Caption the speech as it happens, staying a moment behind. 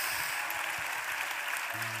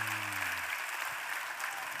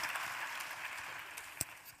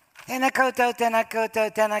Tēnā koutou, tēnā koutou,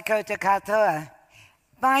 tēnā koutou katoa.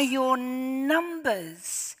 By your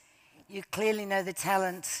numbers, you clearly know the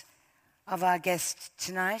talent of our guest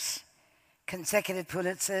tonight. Consecutive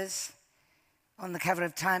Pulitzers, on the cover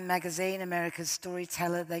of Time magazine, America's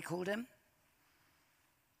Storyteller, they called him.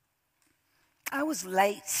 I was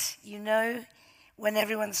late, you know, when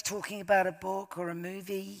everyone's talking about a book or a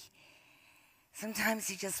movie. Sometimes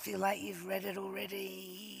you just feel like you've read it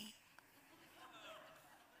already.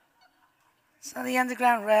 So the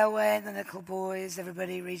Underground Railway, the Nickel Boys,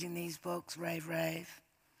 everybody reading these books, rave, rave.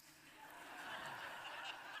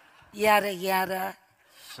 Yada, yada.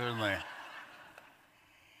 Certainly.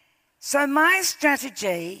 So my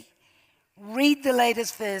strategy, read the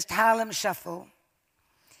latest first, Harlem Shuffle,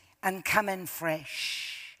 and come in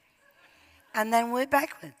fresh. And then work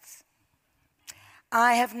backwards.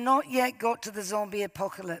 I have not yet got to the zombie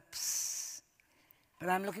apocalypse, but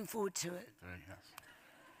I'm looking forward to it. Yes.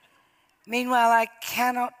 Meanwhile, I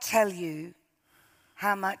cannot tell you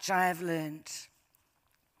how much I have learned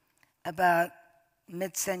about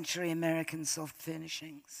mid-century American soft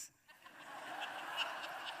furnishings.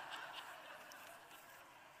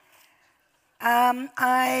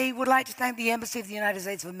 I would like to thank the Embassy of the United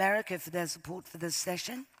States of America for their support for this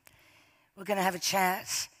session. We're going to have a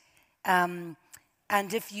chat. And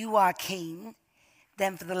if you are keen,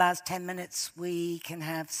 then for the last 10 minutes, we can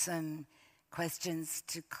have some questions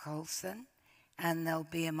to Colson, and there'll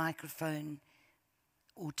be a microphone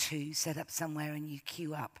or two set up somewhere and you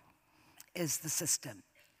queue up, is the system.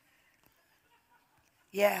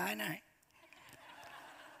 Yeah, I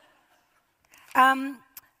know.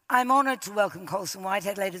 I'm honored to welcome Colson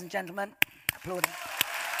Whitehead, ladies and gentlemen. Applauding.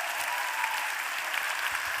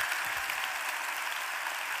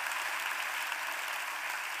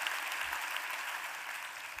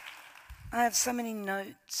 I have so many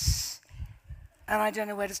notes, and I don't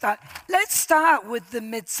know where to start. Let's start with the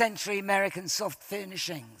mid-century American soft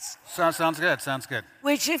furnishings. Sounds good.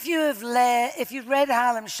 Which, if you've read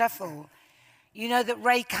Harlem Shuffle, you know that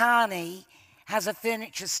Ray Carney has a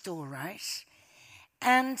furniture store, right?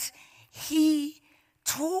 And he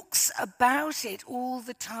talks about it all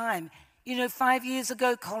the time. You know, 5 years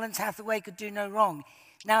ago, Collins Hathaway could do no wrong.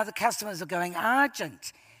 Now the customers are going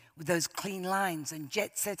argent with those clean lines and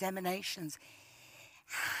jet set emanations.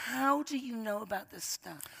 How do you know about this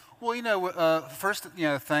stuff? Well, you know, first,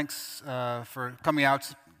 thanks for coming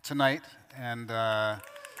out tonight, and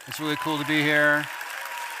it's really cool to be here.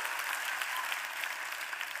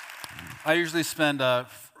 I usually spend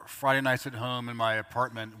Friday nights at home in my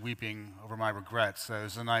apartment weeping over my regrets, so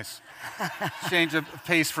it's a nice change of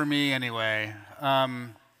pace for me anyway.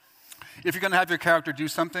 If you're going to have your character do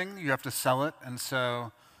something, you have to sell it, and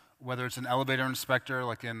so whether it's an elevator inspector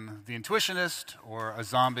like in The Intuitionist or a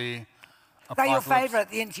zombie apocalypse. Is that your favorite,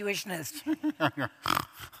 The Intuitionist?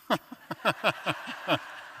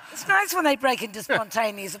 It's nice when they break into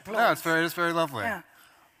spontaneous applause. No, it's very lovely. Yeah.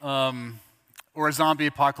 Or a zombie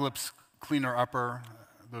apocalypse cleaner-upper.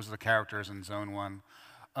 Those are the characters in Zone 1.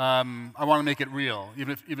 I want to make it real,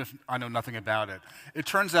 even if I know nothing about it. It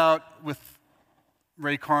turns out with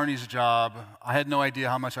Ray Carney's job, I had no idea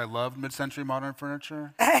how much I loved mid-century modern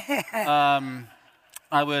furniture. No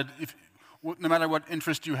matter what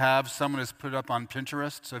interest you have, someone has put it up on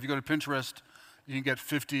Pinterest. So if you go to Pinterest, you can get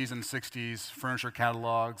 50s and 60s furniture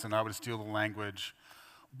catalogs, and I would steal the language.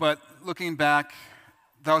 But looking back,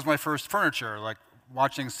 that was my first furniture, like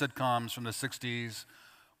watching sitcoms from the 60s,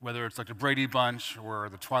 whether it's like the Brady Bunch or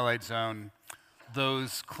the Twilight Zone,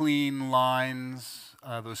 those clean lines,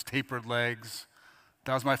 those tapered legs.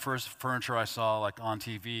 That was my first furniture I saw like on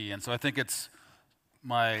TV, and so I think it's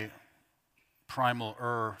my primal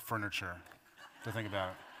furniture to think about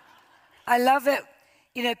it. I love it.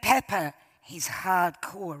 You know, Pepper, he's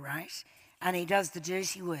hardcore, right? And he does the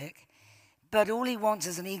dirty work. But all he wants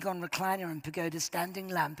is an Egon recliner and pagoda standing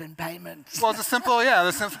lamp in payment. Well, the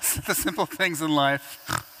simple things in life.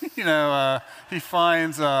 You know, he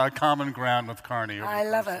finds common ground with Carney over I the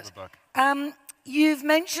love course it. of the book. You've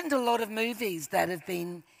mentioned a lot of movies that have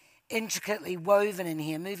been intricately woven in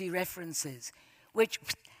here, movie references, which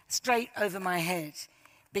straight over my head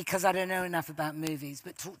because I don't know enough about movies.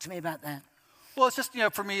 But talk to me about that. Well, it's just,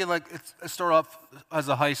 for me, like, it started off as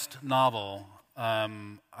a heist novel.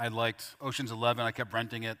 I liked Ocean's 11. I kept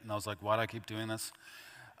renting it, and I was like, why do I keep doing this?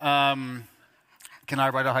 Can I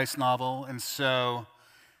write a heist novel? And so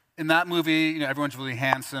in that movie, everyone's really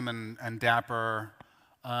handsome and dapper.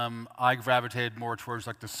 I gravitated more towards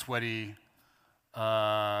like the sweaty,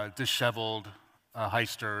 disheveled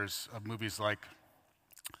heisters of movies like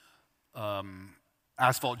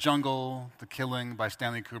Asphalt Jungle, The Killing by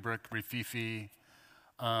Stanley Kubrick, Rififi,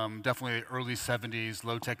 definitely early 70s,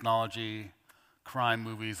 low technology crime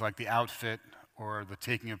movies like The Outfit or The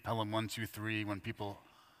Taking of Pelham 123 when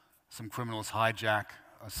some criminals hijack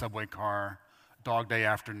a subway car, Dog Day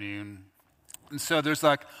Afternoon. And so there's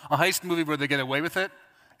like a heist movie where they get away with it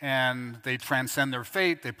and they transcend their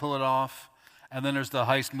fate, they pull it off. And then there's the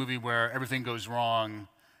heist movie where everything goes wrong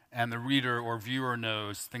and the reader or viewer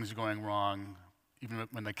knows things are going wrong, even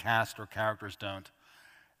when the cast or characters don't.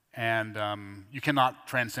 And you cannot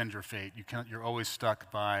transcend your fate. You're always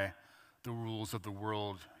stuck by the rules of the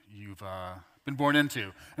world you've been born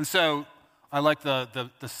into. And so I like the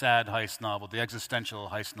sad heist novel, the existential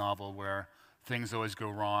heist novel where things always go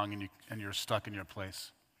wrong and you're stuck in your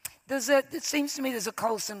place. It seems to me there's a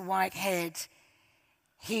Colson Whitehead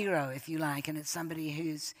hero, if you like, and it's somebody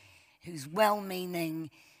who's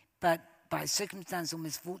well-meaning, but by circumstance or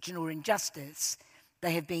misfortune or injustice,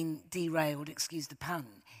 they have been derailed, excuse the pun.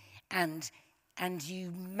 And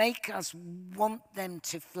you make us want them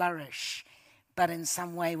to flourish, but in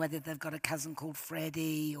some way, whether they've got a cousin called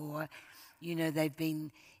Freddie or, they've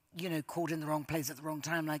been, caught in the wrong place at the wrong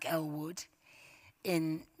time, like Elwood.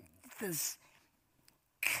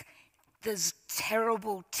 There's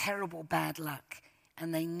terrible, terrible bad luck,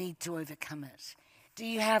 and they need to overcome it. Do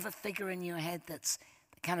you have a figure in your head that's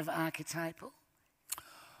kind of archetypal?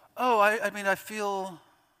 Oh, I feel,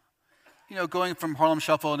 going from Harlem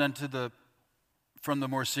Shuffle and then from the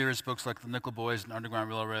more serious books like The Nickel Boys and Underground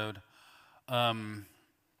Railroad, I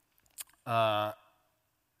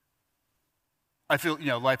feel,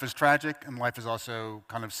 life is tragic and life is also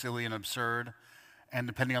kind of silly and absurd. And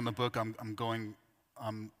depending on the book, I'm going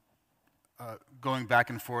back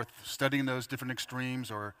and forth, studying those different extremes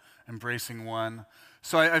or embracing one.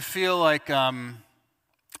 So I feel like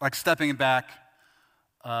stepping back,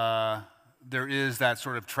 there is that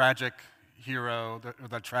sort of tragic hero,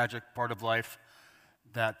 that tragic part of life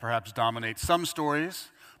that perhaps dominates some stories,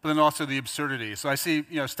 but then also the absurdity. So I see,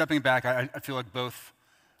 stepping back, I feel like both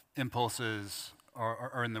impulses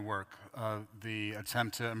are in the work. The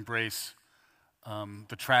attempt to embrace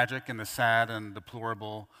the tragic and the sad and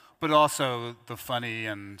deplorable, but also the funny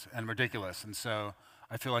and ridiculous. And so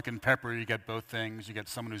I feel like in Pepper you get both things. You get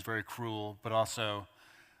someone who's very cruel, but also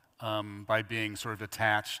by being sort of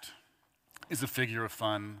detached, is a figure of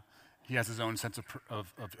fun. He has his own sense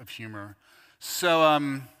of humor. So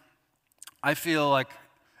I feel like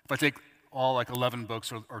if I take all 11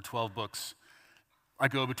 books or 12 books, I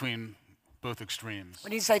go between both extremes.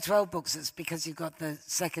 When you say 12 books, it's because you've got the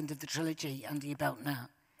second of the trilogy under your belt now.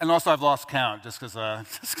 And also I've lost count just because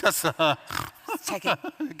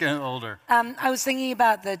getting older. I was thinking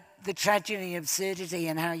about the tragedy and absurdity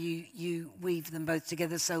and how you weave them both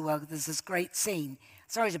together so well. There's this great scene.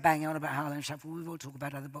 Sorry to bang on about Harlem Shuffle. We will talk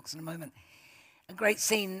about other books in a moment. A great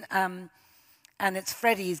scene, and it's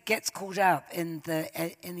Freddie gets caught up in the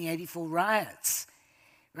 84 riots,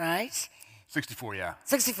 right? 64, yeah.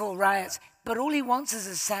 64 riots, but all he wants is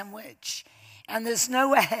a sandwich. And there's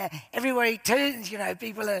nowhere, everywhere he turns,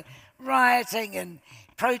 people are rioting and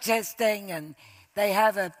protesting, and they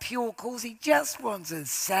have a pure cause. He just wants a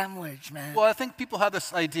sandwich, man. Well, I think people have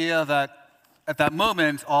this idea that at that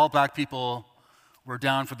moment, all black people were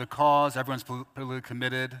down for the cause, everyone's politically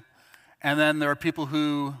committed. And then there are people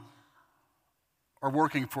who are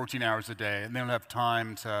working 14 hours a day, and they don't have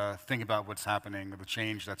time to think about what's happening or the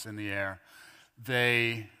change that's in the air.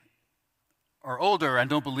 They are older and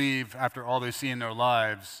don't believe, after all they see in their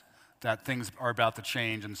lives, that things are about to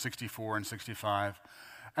change in 64 and 65.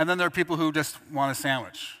 And then there are people who just want a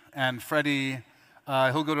sandwich. And Freddie,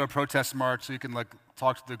 he'll go to a protest march so you can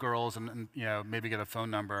talk to the girls and maybe get a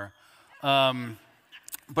phone number.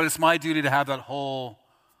 But it's my duty to have that whole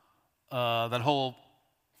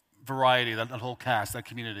variety, that whole cast, that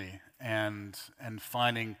community, and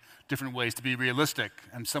finding different ways to be realistic.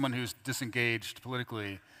 And someone who's disengaged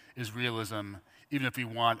politically is realism, even if we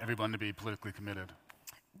want everyone to be politically committed.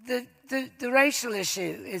 The racial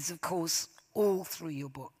issue is, of course, all through your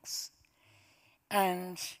books.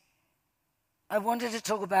 And I wanted to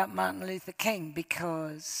talk about Martin Luther King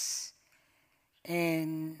because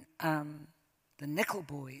in The Nickel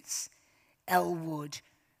Boys, Elwood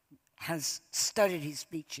has studied his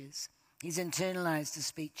speeches. He's internalized the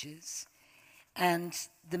speeches. And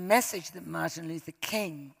the message that Martin Luther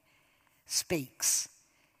King speaks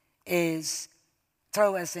is,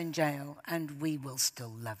 throw us in jail and we will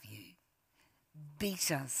still love you.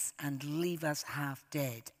 Beat us and leave us half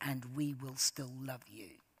dead and we will still love you.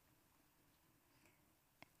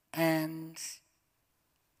 And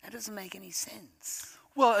that doesn't make any sense.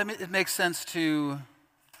 Well, I mean, it makes sense to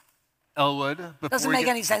Elwood. Doesn't make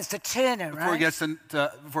any sense to Turner, before right?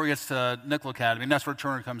 Before he gets to Nickel Academy, and that's where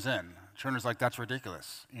Turner comes in. Turner's like, that's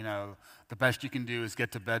ridiculous. You know, the best you can do is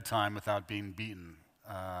get to bedtime without being beaten,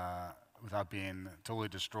 without being totally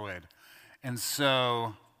destroyed. And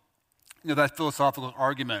so, you know, that philosophical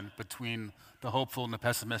argument between the hopeful and the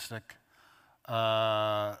pessimistic,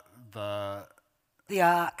 the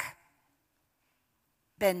arc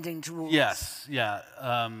bending towards. Yes, yeah.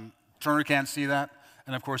 Turner can't see that,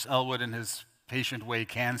 and of course Elwood in his patient way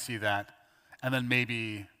can see that, and then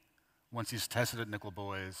maybe once he's tested at Nickel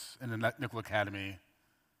Boys in the Nickel Academy,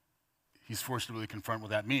 he's forced to really confront what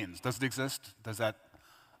that means. Does it exist? Does that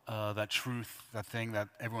truth, that thing that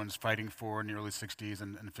everyone's fighting for in the early 60s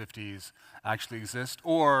and 50s actually exist?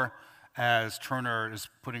 Or, as Turner is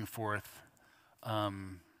putting forth,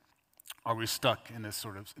 are we stuck in this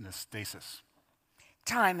stasis?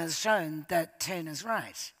 Time has shown that Turner's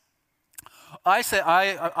right.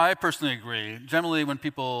 I personally agree. Generally, when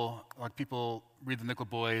people read the Nickel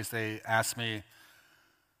Boys, they ask me,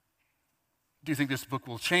 do you think this book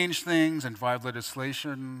will change things and drive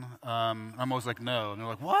legislation? I'm always like, no. And they're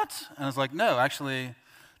like, what? And I was like, no, actually,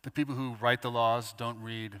 the people who write the laws don't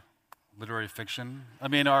read literary fiction. I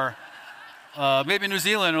mean, maybe in New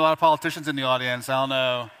Zealand, there are a lot of politicians in the audience, I don't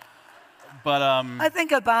know. But I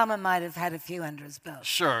think Obama might have had a few under his belt.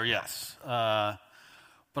 Sure, yes.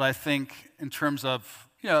 But I think in terms of,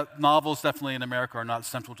 you know, novels definitely in America are not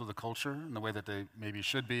central to the culture in the way that they maybe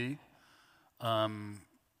should be.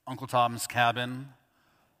 Uncle Tom's Cabin,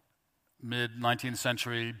 mid-19th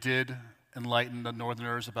century, did enlighten the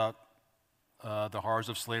Northerners about the horrors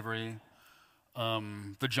of slavery.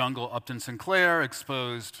 The Jungle, Upton Sinclair,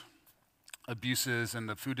 exposed abuses in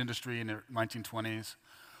the food industry in the 1920s.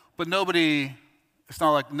 But it's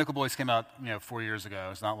not like Nickel Boys came out, 4 years ago.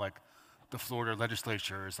 It's not like the Florida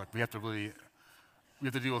legislature is like, we have to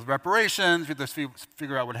deal with reparations, we have to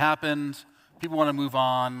figure out what happened. People want to move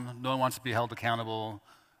on, no one wants to be held accountable,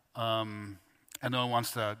 and no one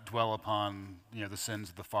wants to dwell upon, the sins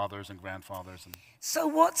of the fathers and grandfathers. So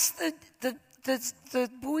what's the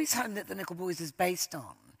boys' home that the Nickel Boys is based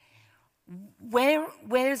on?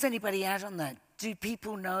 Where is anybody at on that? Do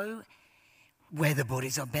people know where the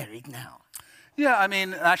bodies are buried now? Yeah, I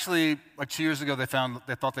mean, actually, like 2 years ago, they thought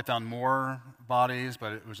they found more bodies,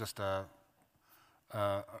 but it was just a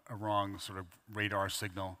wrong sort of radar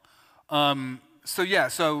signal.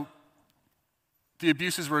 So the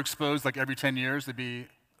abuses were exposed like every 10 years. There'd be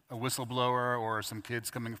a whistleblower or some kids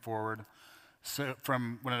coming forward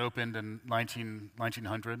from when it opened in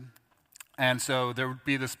 1900. And so there would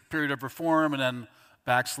be this period of reform and then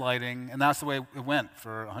backsliding, and that's the way it went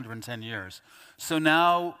for 110 years. So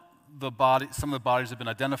now some of the bodies have been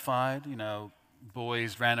identified.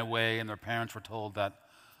 Boys ran away and their parents were told that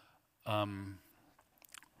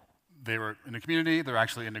they were in the community, they're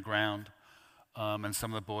actually in the ground, and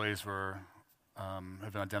some of the boys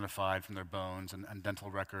have been identified from their bones and dental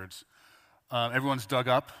records. Everyone's dug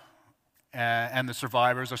up, and the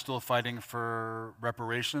survivors are still fighting for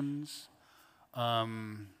reparations,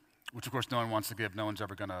 which of course no one wants to give. No one's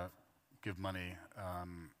ever going to give money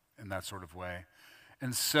in that sort of way.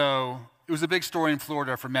 And so it was a big story in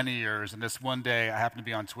Florida for many years, and this one day I happened to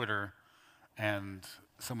be on Twitter, and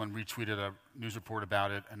someone retweeted a news report about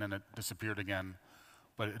it, and then it disappeared again.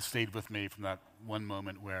 But it stayed with me from that one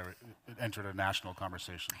moment where it entered a national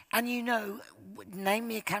conversation. And name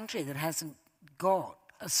me a country that hasn't got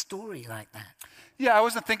a story like that. Yeah, I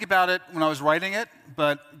wasn't thinking about it when I was writing it,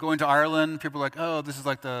 but going to Ireland, people were like, oh, this is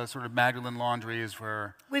like the sort of Magdalen laundries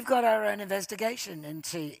where... We've got our own investigation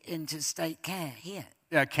into state care here.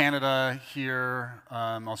 Yeah, Canada, here,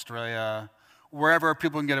 Australia, wherever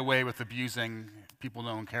people can get away with abusing people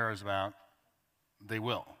no one cares about, they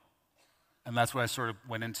will. And that's what I sort of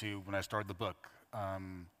went into when I started the book.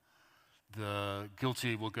 The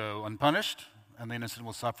guilty will go unpunished, and the innocent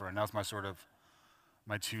will suffer. And that was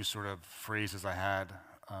my two sort of phrases I had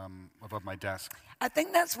above my desk. I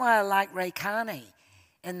think that's why I like Ray Carney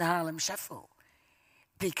in the Harlem Shuffle,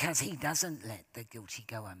 because he doesn't let the guilty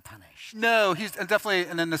go unpunished. No,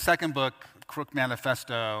 and in the second book, Crook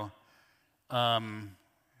Manifesto,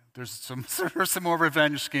 there's some more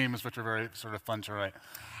revenge schemes which are very sort of fun to write.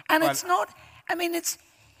 And it's not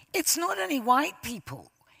only white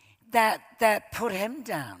people that put him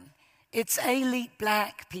down. It's elite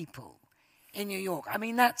black people in New York. I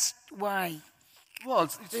mean, that's why. Well,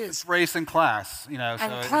 it's race and class, And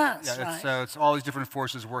class, right. So it's all these different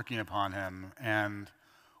forces working upon him. And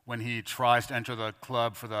when he tries to enter the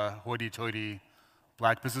club for the hoity-toity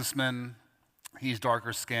black businessmen, he's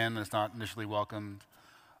darker skinned and is not initially welcomed.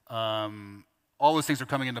 all those things are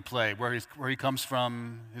coming into play, where he comes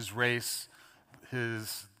from, his race,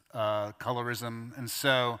 his colorism. And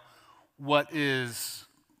so what is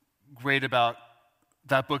great about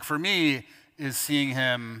that book for me is seeing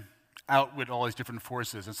him outwit all these different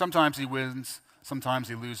forces. And sometimes he wins, sometimes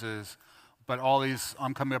he loses, but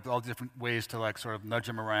I'm coming up with all different ways to like sort of nudge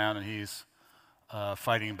him around, and he's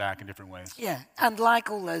fighting back in different ways. Yeah, and like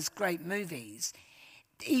all those great movies,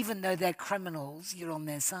 even though they're criminals, you're on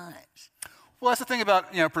their side. Well, that's the thing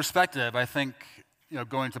about perspective. I think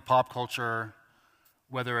going to pop culture,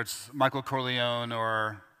 whether it's Michael Corleone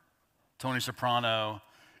or Tony Soprano,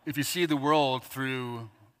 if you see the world through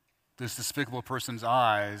this despicable person's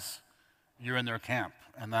eyes, you're in their camp,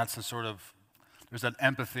 and that's the sort of there's that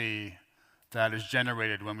empathy that is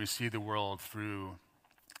generated when we see the world through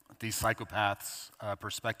these psychopaths'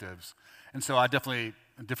 perspectives. And so I definitely,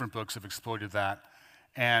 in different books, have exploited that.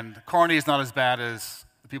 And Carney is not as bad as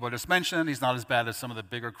the people I just mentioned. He's not as bad as some of the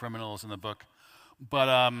bigger criminals in the book.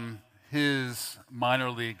 But his minor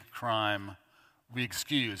league crime, we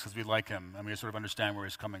excuse because we like him and we sort of understand where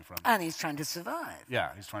he's coming from. And he's trying to survive. Yeah,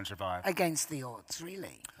 he's trying to survive. Against the odds,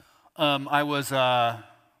 really. I was...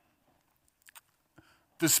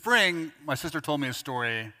 This spring, my sister told me a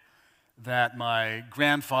story that my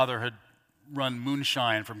grandfather had run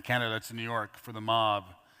moonshine from Canada to New York for the mob.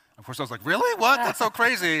 Of course, I was like, really? What? That's so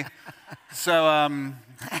crazy. So I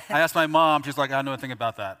asked my mom. She's like, I don't know anything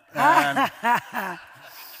about that. And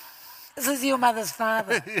this is your mother's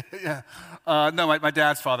father. Yeah. No, my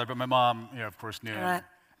dad's father, but my mom, of course, knew. Right.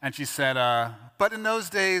 And she said, but in those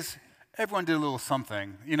days, everyone did a little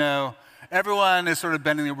something. Everyone is sort of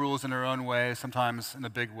bending the rules in their own way, sometimes in a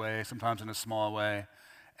big way, sometimes in a small way.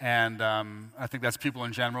 And I think that's people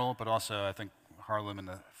in general, but also I think Harlem in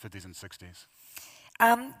the 50s and 60s.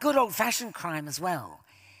 Good old-fashioned crime as well,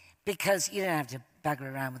 because you don't have to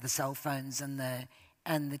bugger around with the cell phones and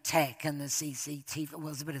the tech and the CCTV. Well,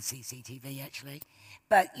 there's a bit of CCTV, actually.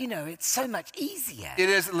 But, it's so much easier. It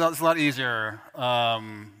is. It's a lot easier.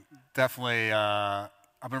 Definitely.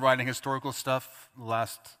 I've been writing historical stuff the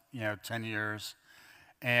last 10 years,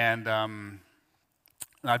 and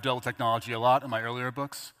I've dealt with technology a lot in my earlier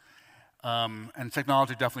books, and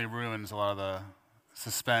technology definitely ruins a lot of the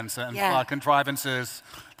suspense and contrivances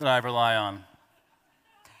that I rely on.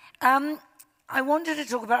 I wanted to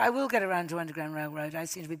talk about, I will get around to Underground Railroad, I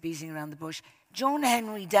seem to be beating around the bush. John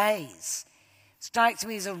Henry Days strikes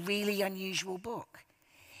me as a really unusual book.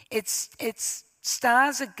 It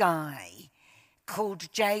stars a guy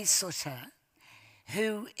called Jay Sutter,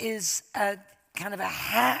 who is a kind of a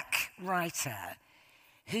hack writer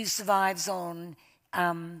who survives on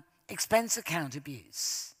expense account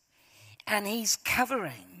abuse. And he's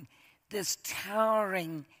covering this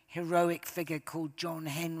towering, heroic figure called John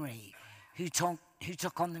Henry, who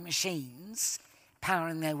took on the machines,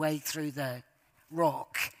 powering their way through the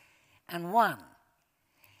rock, and won.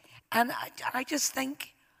 And I just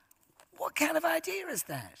think, what kind of idea is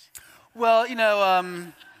that? Well,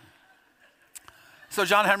 so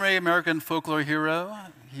John Henry, American folklore hero.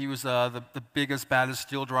 He was the biggest, baddest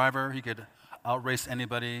steel driver. He could outrace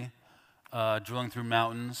anybody drilling through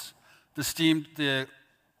mountains. The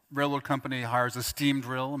railroad company hires a steam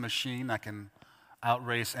drill, a machine that can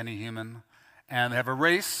outrace any human. And they have a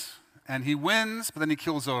race, and he wins, but then he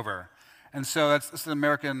kills over. And so that's an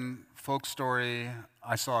American folk story.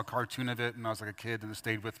 I saw a cartoon of it when I was like a kid, and it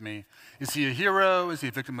stayed with me. Is he a hero? Is he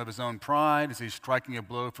a victim of his own pride? Is he striking a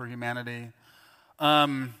blow for humanity?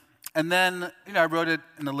 And then, I wrote it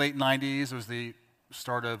in the late 90s. It was the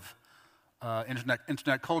start of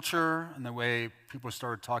internet culture and the way people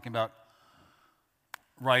started talking about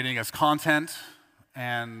writing as content,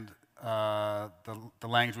 and the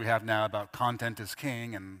language we have now about content is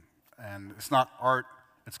king, and it's not art,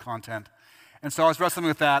 it's content. And so I was wrestling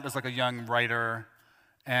with that as like a young writer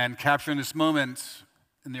and capturing this moment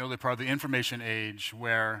in the early part of the information age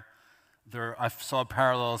where I saw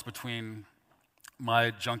parallels between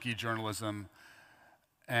my junkie journalism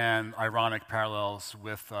and ironic parallels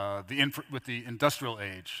with the industrial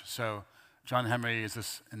age. So John Henry is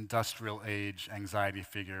this industrial age anxiety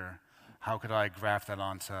figure. How could I graft that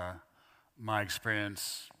onto my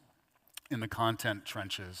experience in the content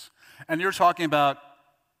trenches? And you're talking about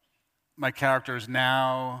my characters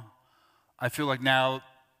now. I feel like now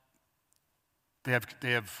they have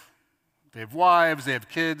wives, they have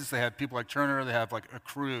kids, they have people like Turner, they have like a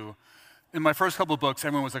crew. In my first couple of books,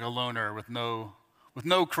 everyone was like a loner with no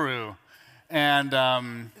crew. And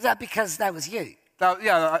is that because that was you?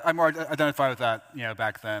 I more identified with that,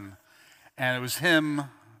 back then. And it was him,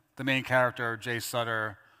 the main character, Jay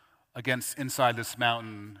Sutter, inside this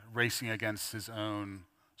mountain, racing against his own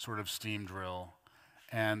sort of steam drill.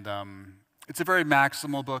 And it's a very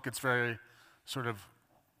maximal book. It's very sort of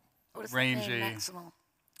rangy. Maximal?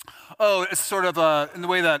 Oh, it's sort of in the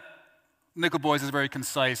way that Nickel Boys is very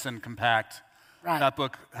concise and compact. Right. That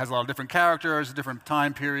book has a lot of different characters, different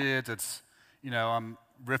time periods. It's, I'm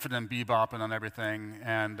riffing and bebopping on everything,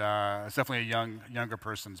 and it's definitely a younger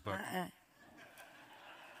person's book.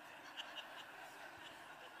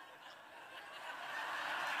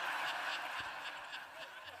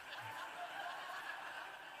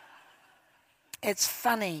 It's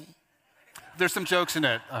funny. There's some jokes in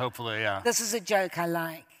it, hopefully, yeah. This is a joke I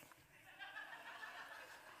like.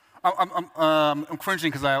 I'm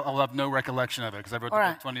cringing because I'll have no recollection of it because I wrote the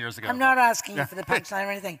book 20 years ago. I'm not asking you for the punchline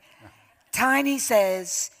or anything. Yeah. Tiny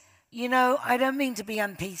says, I don't mean to be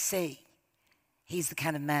un-PC. He's the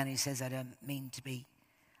kind of man who says, I don't mean to be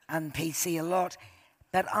un-PC a lot,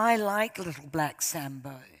 but I like Little Black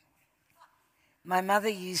Sambo. My mother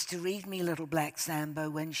used to read me Little Black Sambo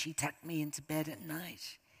when she tucked me into bed at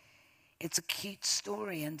night. It's a cute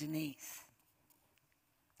story underneath.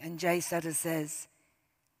 And Jay Sutter says,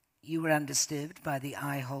 you were undisturbed by the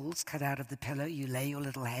eye holes cut out of the pillow you lay your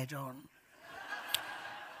little head on.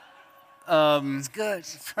 It's good.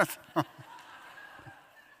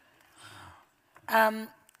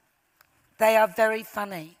 They are very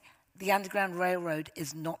funny. The Underground Railroad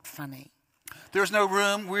is not funny. There's no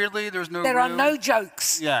room, weirdly, there room. Are no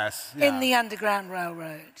jokes in the Underground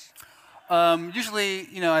Railroad. Usually,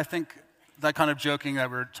 I think that kind of joking that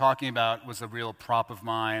we're talking about was a real prop of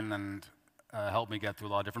mine and helped me get through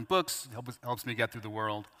a lot of different books, helps me get through the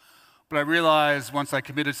world. But I realized once I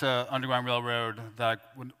committed to Underground Railroad that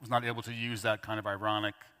I was not able to use that kind of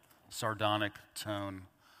ironic, sardonic tone.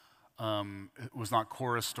 It was not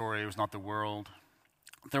Cora's story, it was not the world.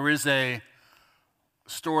 There is a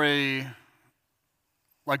story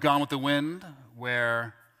like Gone with the Wind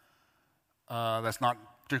where that's not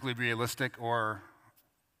particularly realistic or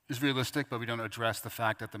is realistic, but we don't address the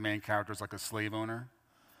fact that the main character is like a slave owner.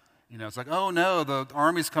 It's like, oh no, the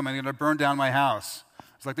army's coming, they're going to burn down my house.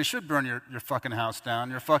 It's like, they should burn your fucking house down.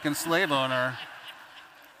 You're a fucking slave owner.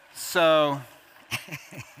 So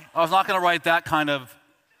I was not going to write that kind of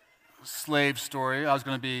slave story. I was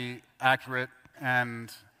going to be accurate,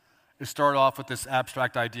 and it started off with this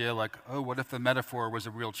abstract idea like, oh, what if the metaphor was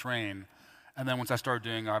a real train? And then once I started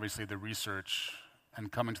doing, obviously, the research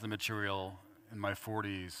and coming to the material in my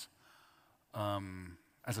 40s,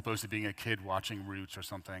 as opposed to being a kid watching Roots or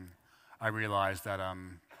something, I realized that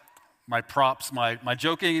my props, my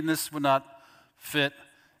jokiness would not fit,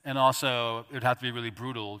 and also it would have to be really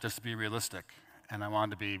brutal just to be realistic. And I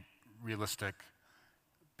wanted to be realistic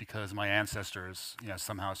because my ancestors,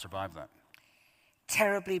 somehow survived that.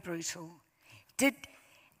 Terribly brutal.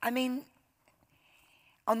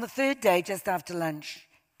 On the third day, just after lunch,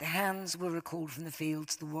 the hands were recalled from the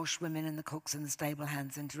fields, the washwomen and the cooks and the stable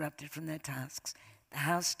hands interrupted from their tasks, the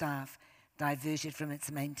house staff diverted from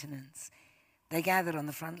its maintenance. They gathered on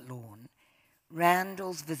the front lawn.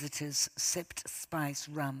 Randall's visitors sipped spice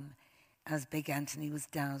rum as Big Anthony was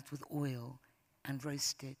doused with oil and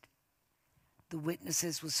roasted. The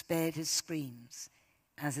witnesses were spared his screams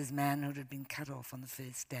as his manhood had been cut off on the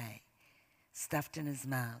first day, stuffed in his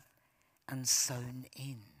mouth and sewn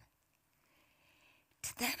in.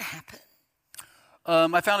 Did that happen?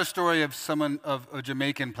 I found a story of of a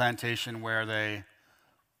Jamaican plantation where they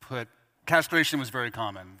castration was very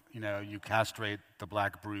common. You castrate the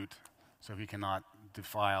black brute so he cannot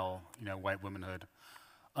defile, white womanhood.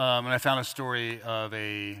 And I found a story of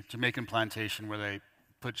a Jamaican plantation where they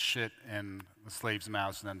put shit in the slaves'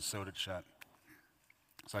 mouths and then sewed it shut.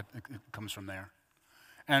 So it comes from there.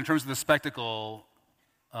 And in terms of the spectacle,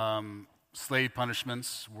 slave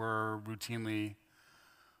punishments were routinely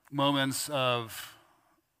moments of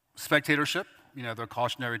spectatorship, the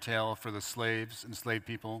cautionary tale for the slaves, enslaved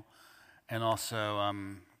people, and also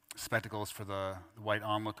spectacles for the white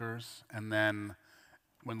onlookers. And then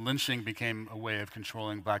when lynching became a way of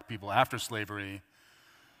controlling black people after slavery,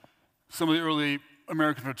 some of the early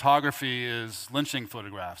American photography is lynching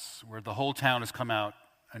photographs, where the whole town has come out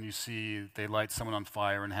and you see they light someone on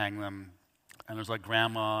fire and hang them. And there's like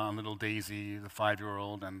Grandma and little Daisy, the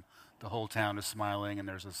 5-year-old, and the whole town is smiling, and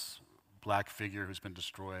there's this black figure who's been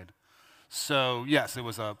destroyed. So, yes, it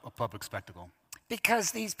was a public spectacle.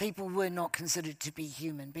 Because these people were not considered to be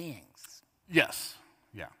human beings. Yes,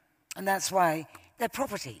 yeah. And that's why they're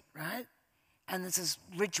property, right? And this is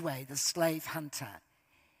Ridgway, the slave hunter.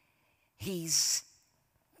 He's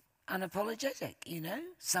unapologetic,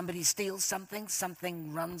 Somebody steals something,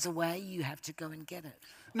 something runs away, you have to go and get it.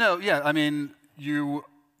 No, yeah, the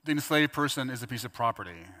enslaved person is a piece of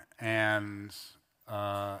property, and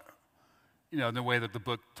you know, in the way that the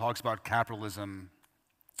book talks about capitalism,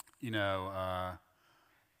 you know,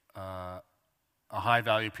 a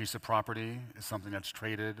high-value piece of property is something that's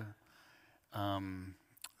traded,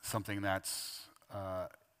 something that's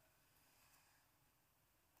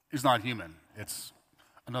is not human. It's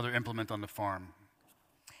another implement on the farm.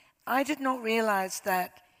 I did not realize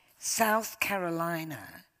that South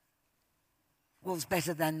Carolina was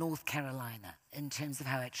better than North Carolina in terms of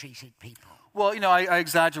how it treated people. Well, you know, I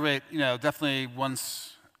exaggerate, you know, definitely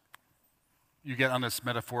once you get on this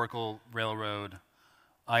metaphorical railroad,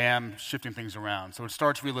 I am shifting things around. So it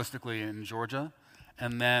starts realistically in Georgia,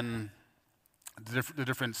 and then the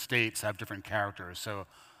different states have different characters. So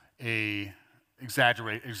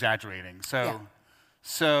exaggerating.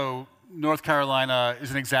 So North Carolina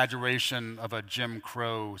is an exaggeration of a Jim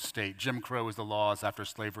Crow state. Jim Crow was the laws after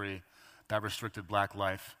slavery that restricted black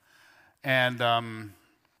life. And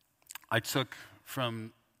I took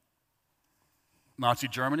from Nazi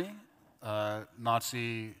Germany,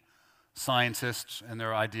 Nazi scientists and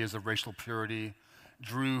their ideas of racial purity,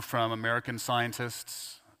 drew from American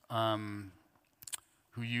scientists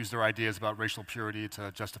who used their ideas about racial purity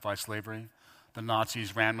to justify slavery. The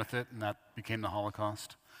Nazis ran with it, and that became the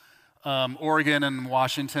Holocaust. Oregon and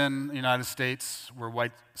Washington, the United States, were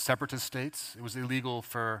white separatist states. It was illegal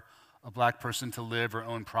for a black person to live or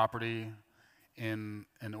own property in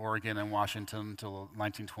Oregon and Washington until the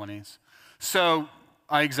 1920s. So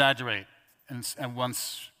I exaggerate, and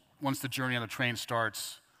once the journey on the train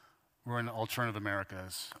starts, we're in alternative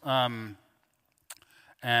Americas.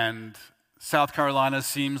 And South Carolina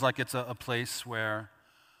seems like it's a place where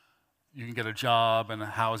you can get a job and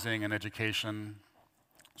housing and education,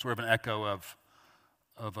 sort of an echo of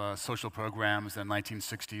social programs in the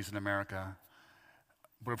 1960s in America.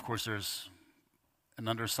 But of course, there's an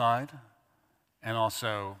underside, and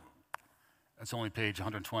also it's only page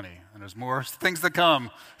 120, and there's more things to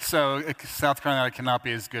come. So South Carolina cannot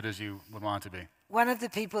be as good as you would want it to be. One of the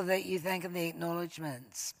people that you thank in the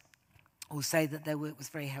acknowledgements or say that their work was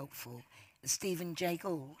very helpful is Stephen Jay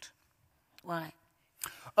Gould. Why?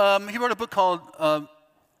 He wrote a book called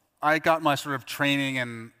I got my sort of training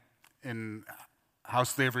in how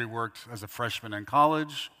slavery worked as a freshman in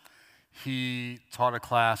college. He taught a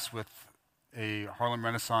class with a Harlem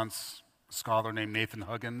Renaissance scholar named Nathan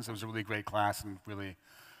Huggins. It was a really great class and really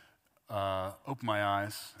opened my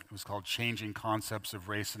eyes. It was called Changing Concepts of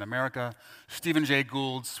Race in America. Stephen Jay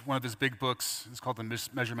Gould's, one of his big books is called The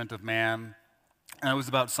Measurement of Man, and it was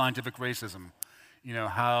about scientific racism. You know,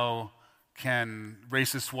 how can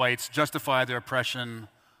racist whites justify their oppression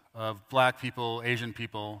of black people, Asian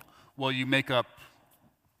people? Well, you make up,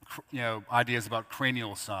 you know, ideas about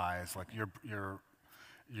cranial size, like your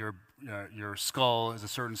skull is a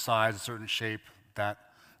certain size, a certain shape that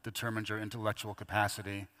determines your intellectual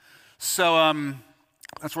capacity. So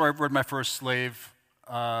that's where I read my first slave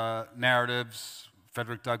narratives,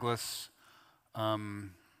 Frederick Douglass,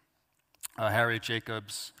 Harriet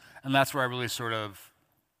Jacobs, and that's where I really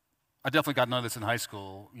I definitely got none of this in high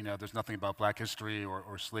school. You know, there's nothing about black history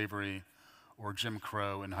or slavery or Jim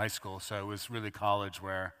Crow in high school, so it was really college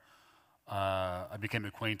where I became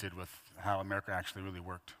acquainted with how America actually really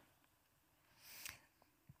worked.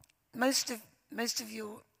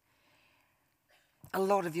 A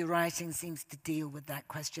lot of your writing seems to deal with that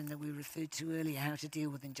question that we referred to earlier, how to deal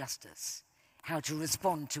with injustice, how to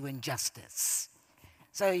respond to injustice.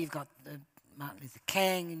 So you've got the Martin Luther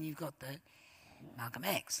King and you've got the Malcolm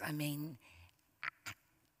X. I mean,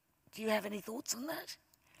 do you have any thoughts on that?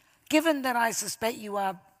 Given that I suspect you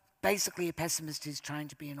are basically a pessimist who's trying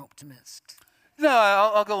to be an optimist. No,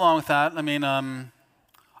 I'll go along with that. I mean, I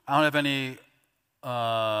don't have any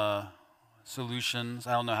solutions.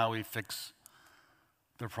 I don't know how we fix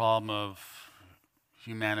the problem of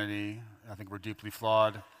humanity. I think we're deeply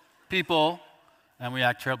flawed people, and we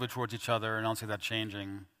act terribly towards each other, and I don't see that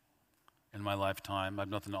changing in my lifetime. I have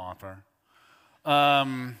nothing to offer.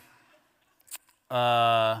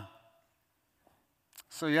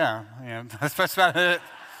 So yeah, that's about it.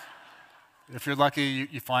 If you're lucky,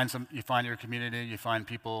 you find your community, you find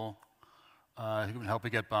people who can help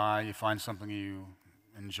you get by, you find something you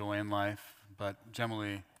enjoy in life, but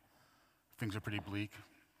generally, things are pretty bleak.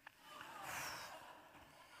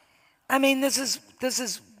 I mean, this is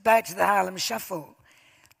back to the Harlem Shuffle,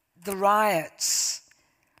 the riots,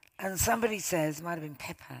 and somebody says, it might have been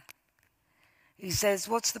Pepper, he says,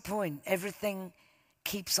 what's the point? Everything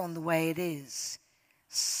keeps on the way it is,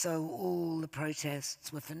 so all the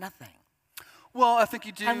protests were for nothing. Well, I think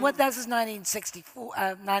you do. And this is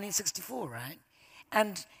 1964, right?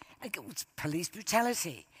 And it was police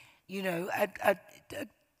brutality. You know,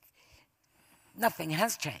 nothing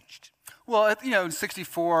has changed. Well, in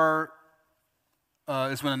 '64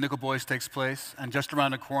 is when the Nickel Boys takes place, and just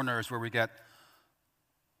around the corner is where we get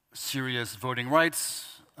serious voting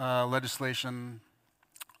rights legislation,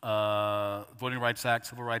 Voting Rights Act,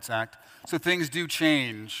 Civil Rights Act. So things do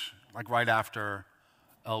change, like right after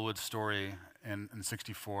Elwood's story in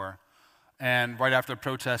 '64. And right after the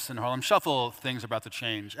protests in Harlem Shuffle, things are about to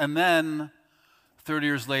change. And then, 30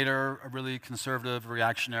 years later, a really conservative,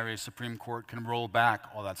 reactionary Supreme Court can roll back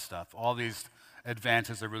all that stuff. All these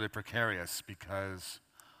advances are really precarious because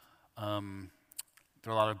there are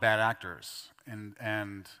a lot of bad actors. And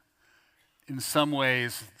in some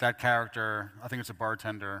ways, that character, I think it's a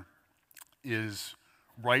bartender, is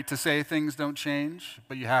right to say things don't change,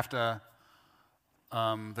 but you have to,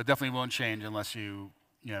 they definitely won't change unless you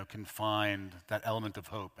can find that element of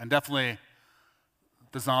hope. And definitely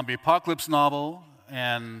the zombie apocalypse novel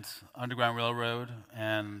and Underground Railroad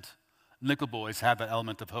and Nickel Boys have that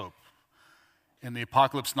element of hope. In the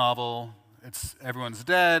apocalypse novel, everyone's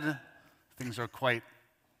dead, things are quite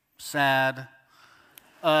sad,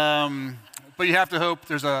 but you have to hope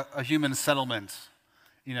there's a human settlement,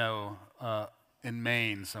 in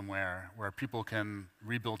Maine somewhere where people can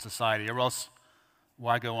rebuild society, or else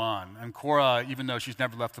why go on? And Cora, even though she's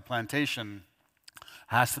never left the plantation,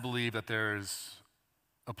 has to believe that there's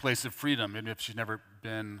a place of freedom, even if she's never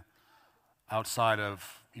been outside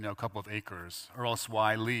of a couple of acres, or else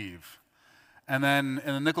why leave? And then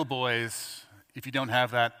in the Nickel Boys, if you don't have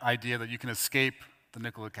that idea that you can escape the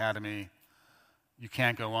Nickel Academy, you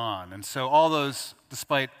can't go on. And so all those,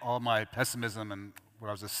 despite all my pessimism and what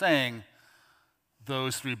I was just saying,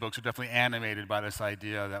 those three books are definitely animated by this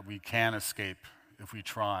idea that we can escape if we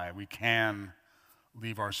try. We can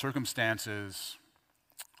leave our circumstances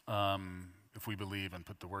if we believe and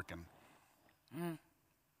put the work in.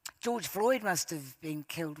 George Floyd must have been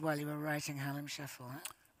killed while you were writing Harlem Shuffle, huh?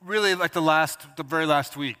 Really, like the very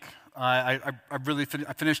last week. I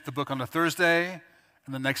finished the book on a Thursday,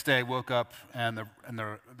 and the next day I woke up and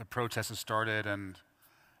the protests had started, and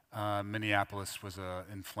Minneapolis was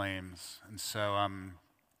in flames. And so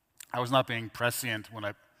I was not being prescient when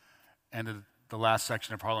I ended the last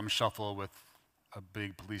section of Harlem Shuffle with a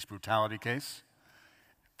big police brutality case.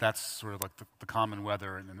 That's sort of like the common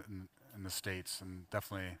weather in the States, and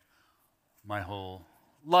definitely my whole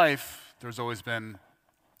life, there's always been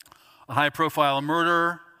a high-profile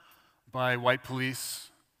murder by white police,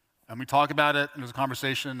 and we talk about it, and there's a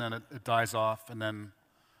conversation, and it dies off, and then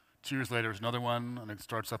 2 years later, there's another one, and it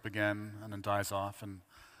starts up again, and then dies off. And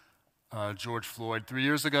George Floyd 3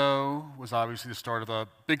 years ago was obviously the start of a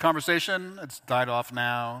big conversation. It's died off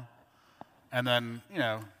now. And then,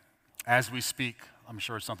 as we speak, I'm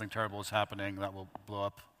sure something terrible is happening that will blow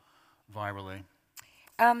up virally.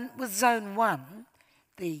 With Zone 1,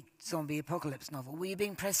 the zombie apocalypse novel, were you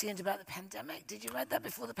being prescient about the pandemic? Did you write that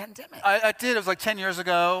before the pandemic? I did. It was like 10 years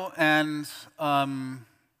ago, and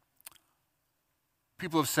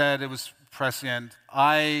people have said it was prescient.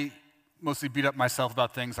 I mostly beat up myself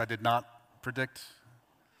about things I did not predict.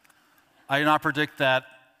 I did not predict that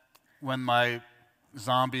when my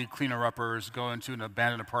zombie cleaner-uppers go into an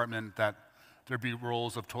abandoned apartment that there'd be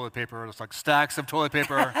rolls of toilet paper, just like stacks of toilet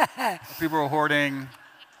paper. People were hoarding.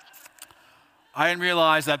 I didn't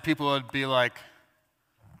realize that people would be like,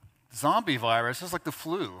 zombie virus, it's like the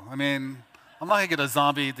flu. I mean, I'm not going to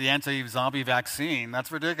get the anti-zombie vaccine.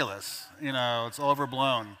 That's ridiculous. It's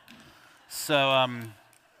overblown. So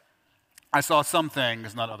I saw some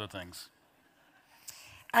things, not other things.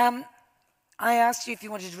 I asked you if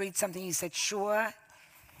you wanted to read something. You said sure.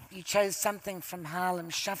 You chose something from Harlem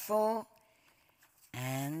Shuffle,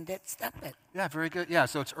 and it's that bit. Yeah, very good. Yeah,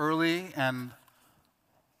 so it's early, and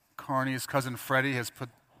Carney's cousin Freddie has put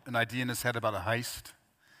an idea in his head about a heist.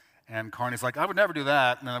 And Carney's like, I would never do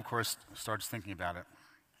that. And then, of course, starts thinking about it.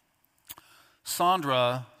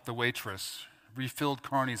 Sandra, the waitress, refilled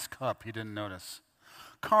Carney's cup. He didn't notice.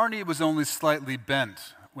 Carney was only slightly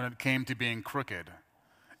bent when it came to being crooked,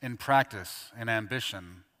 in practice and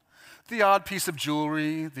ambition. The odd piece of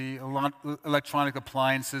jewelry, the electronic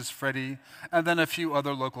appliances Freddie, and then a few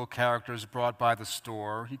other local characters brought by the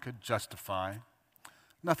store he could justify.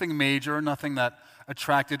 Nothing major, nothing that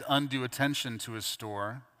attracted undue attention to his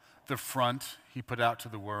store, the front he put out to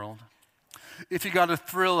the world. If he got a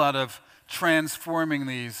thrill out of transforming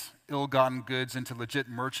these ill-gotten goods into legit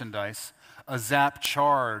merchandise, a zap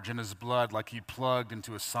charge in his blood like he plugged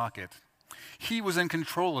into a socket, he was in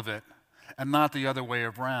control of it and not the other way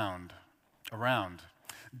around,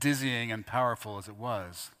 dizzying and powerful as it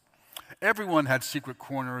was. Everyone had secret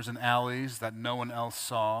corners and alleys that no one else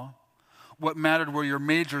saw. What mattered were your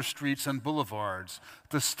major streets and boulevards,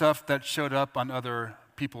 the stuff that showed up on other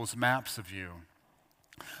people's maps of you.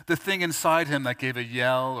 The thing inside him that gave a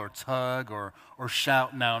yell or tug or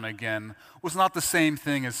shout now and again was not the same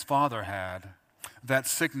thing his father had, that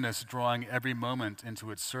sickness drawing every moment into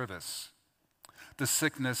its service. The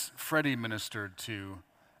sickness Freddie ministered to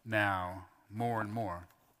now more and more.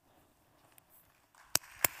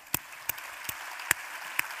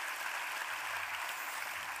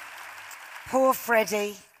 Poor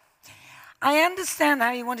Freddie. I understand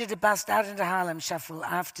how you wanted to bust out into Harlem Shuffle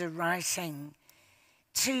after writing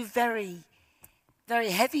two very, very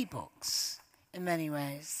heavy books in many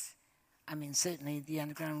ways. I mean, certainly The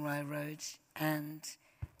Underground Railroad and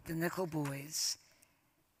The Nickel Boys.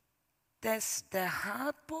 They're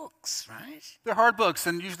hard books, right? They're hard books,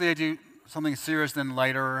 and usually I do something serious then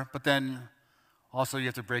lighter, but then also you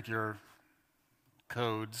have to break your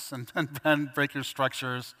codes and break your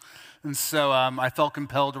structures. And so I felt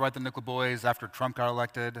compelled to write The Nickel Boys after Trump got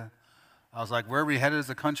elected. I was like, where are we headed as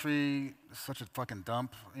a country? Such a fucking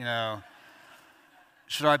dump, you know.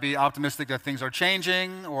 Should I be optimistic that things are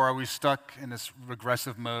changing, or are we stuck in this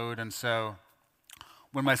regressive mode? And so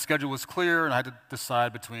when my schedule was clear and I had to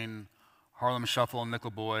decide between Harlem Shuffle and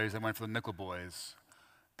Nickel Boys, I went for The Nickel Boys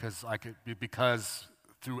because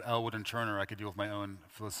through Elwood and Turner I could deal with my own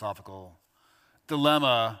philosophical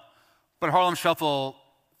dilemma. But Harlem Shuffle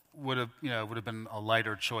would have been a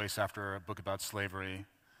lighter choice after a book about slavery.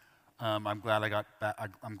 I'm glad I got back.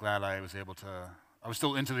 I'm glad I was able to. I was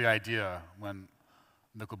still into the idea when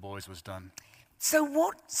Nickel Boys was done. So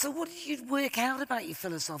what did you work out about your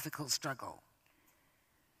philosophical struggle?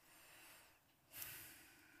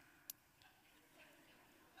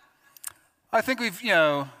 I think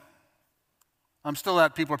I'm still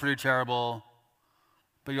at people are pretty terrible,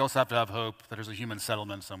 but you also have to have hope that there's a human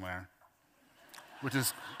settlement somewhere, which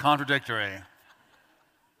is contradictory.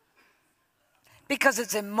 Because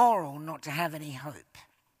it's immoral not to have any hope.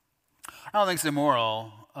 I don't think it's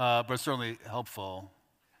immoral, but it's certainly helpful.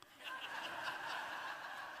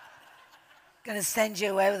 Going to send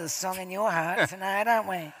you away with a song in your heart tonight, aren't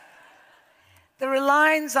we? There are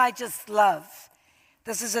lines I just love.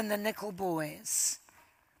 This is in The Nickel Boys.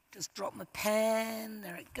 Just drop my pen,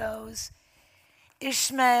 there it goes.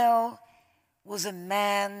 Ishmael was a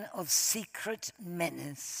man of secret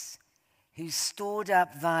menace who stored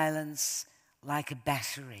up violence like a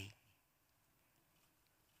battery.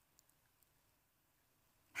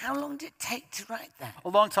 How long did it take to write that? A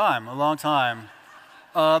long time.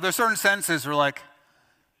 There's certain sentences where like,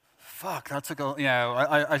 fuck, that took a,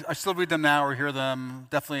 I still read them now or hear them.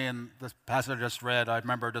 Definitely in this passage I just read, I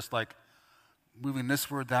remember just like moving this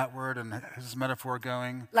word, that word, and his metaphor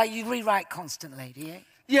going. Like you rewrite constantly, do you?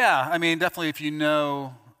 Yeah, I mean, definitely if you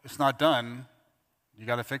know it's not done, you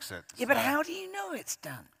got to fix it. Yeah, but how do you know it's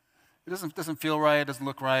done? It doesn't feel right, it doesn't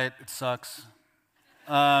look right, it sucks.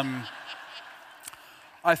 I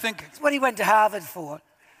think... It's what he went to Harvard for.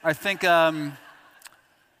 I think, John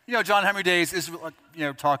Henry Days is,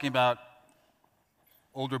 talking about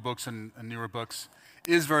older books and newer books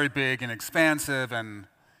is very big and expansive, and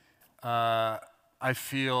I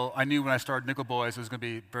knew when I started Nickel Boys it was going to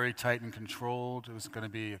be very tight and controlled. It was going to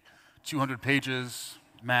be 200 pages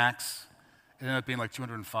max. It ended up being like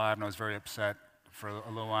 205, and I was very upset for a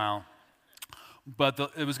little while. But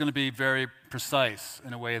it was going to be very precise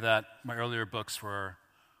in a way that my earlier books were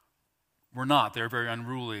not. They were very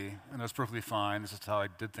unruly, and that was perfectly fine. This is how I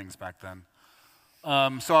did things back then.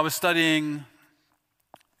 So I was studying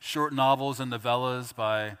short novels and novellas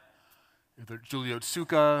by either Julie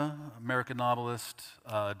Otsuka, American novelist,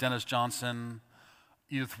 Dennis Johnson,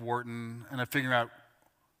 Edith Wharton, and I figured out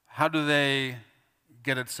how do they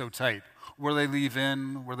get it so tight? What do they leave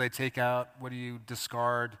in? What do they take out? What do you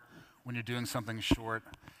discard when you're doing something short?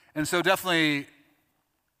 And so definitely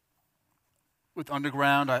with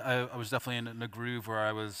Underground, I was definitely in a groove where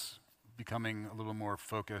I was becoming a little more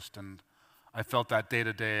focused, and I felt that day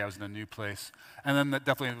to day I was in a new place. And then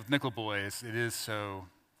definitely with Nickel Boys, it is so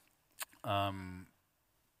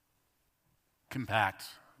compact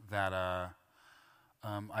that I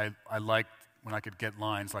liked when I could get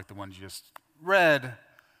lines like the ones you just read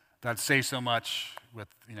that say so much with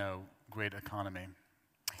great economy.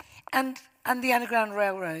 And the Underground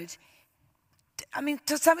Railroad, I mean,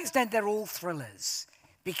 to some extent they're all thrillers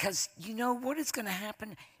because you know what is going to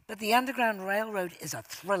happen, but the Underground Railroad is a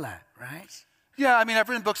thriller, right? Yeah, I mean, I've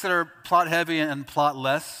written books that are plot heavy and plot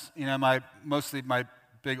less. My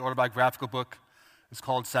big autobiographical book is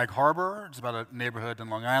called Sag Harbor. It's about a neighborhood in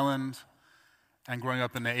Long Island and growing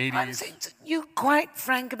up in the 80s. You're quite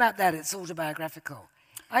frank about that. It's autobiographical.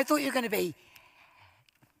 I thought you were going to be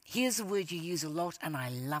Here's a word you use a lot, and I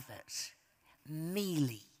love it.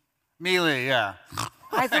 Mealy. Mealy, yeah.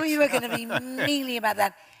 I thought you were going to be mealy about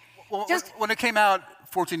that. Well, when it came out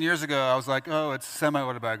 14 years ago, I was like, oh, it's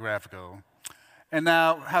semi-autobiographical. And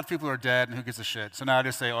now half the people are dead, and who gives a shit? So now I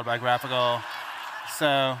just say autobiographical.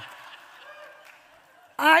 So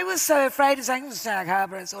I was so afraid of saying Sag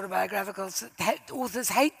Harbor, it's autobiographical. Authors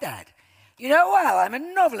hate that. You know, well, I'm a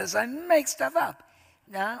novelist. I make stuff up.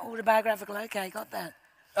 No, autobiographical, okay, got that.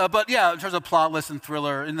 But yeah, in terms of plotless and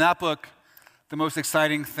thriller, in that book, the most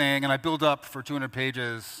exciting thing, and I build up for 200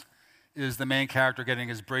 pages, is the main character getting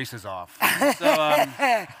his braces off.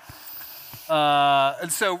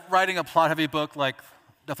 And so writing a plot-heavy book like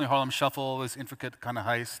definitely Harlem Shuffle is intricate kind of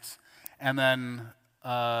heists, and then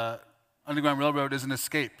Underground Railroad is an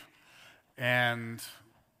escape, and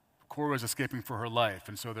Cora is escaping for her life,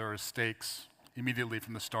 and so there are stakes immediately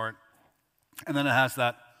from the start. And then it has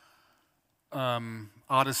that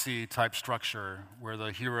Odyssey-type structure where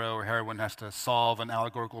the hero or heroine has to solve an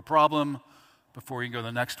allegorical problem before you can go to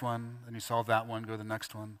the next one, and you solve that one, go to the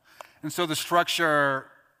next one. And so the structure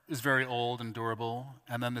is very old and durable,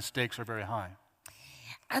 and then the stakes are very high.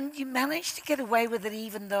 And you managed to get away with it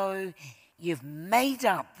even though you've made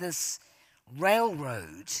up this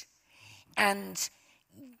railroad and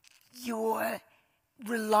you're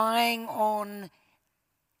relying on,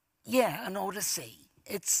 an Odyssey.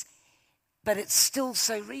 But it's still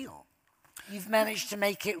so real. You've managed to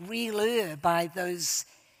make it realer by those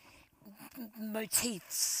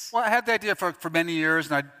motifs. Well, I had the idea for many years,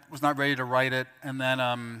 and I was not ready to write it. And then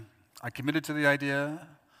I committed to the idea,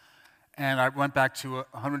 and I went back to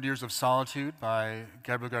 100 Years of Solitude by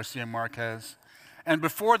Gabriel Garcia Marquez. And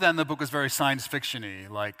before then, the book was very science fiction-y.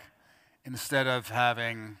 Like, instead of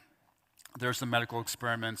having, there's some medical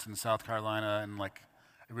experiments in South Carolina, and like,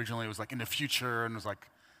 originally it was like in the future, and it was like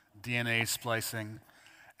DNA splicing.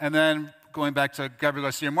 And then going back to Gabriel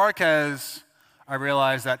Garcia Marquez, I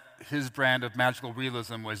realized that his brand of magical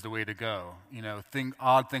realism was the way to go. You know,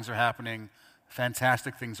 odd things are happening,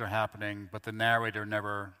 fantastic things are happening, but the narrator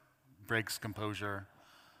never breaks composure.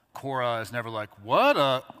 Cora is never like, what,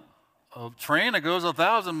 a train that goes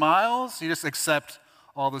 1,000 miles? You just accept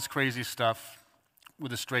all this crazy stuff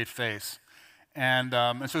with a straight face. And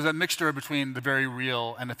so there's a mixture between the very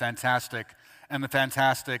real and the fantastic,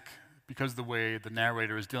 because of the way the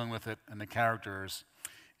narrator is dealing with it and the characters,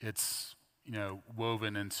 it's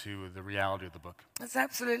woven into the reality of the book. It's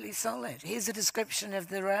absolutely solid. Here's a description of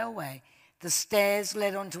the railway. The stairs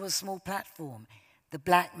led onto a small platform. The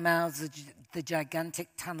black mouths of the gigantic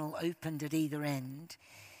tunnel opened at either end.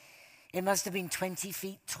 It must have been 20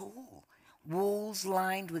 feet tall. Walls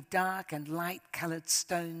lined with dark and light-colored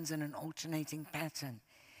stones in an alternating pattern.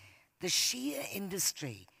 The sheer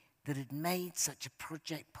industry that had made such a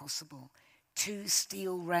project possible. 2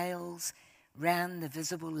 steel rails ran the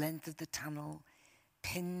visible length of the tunnel,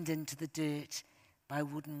 pinned into the dirt by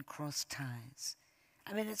wooden cross ties.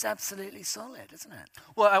 I mean, it's absolutely solid, isn't it?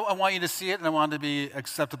 Well, I want you to see it, and I want it to be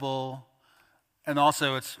acceptable, and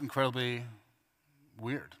also it's incredibly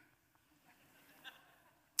weird.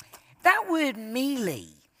 That word mealy,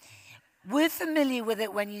 we're familiar with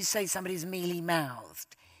it when you say somebody's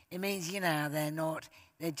mealy-mouthed. It means,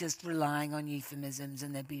 they're just relying on euphemisms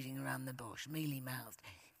and they're beating around the bush, mealy-mouthed.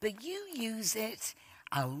 But you use it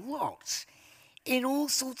a lot in all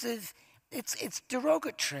sorts of, it's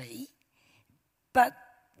derogatory, but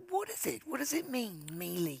what is it? What does it mean,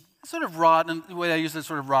 mealy? Sort of rotten, the way I use it is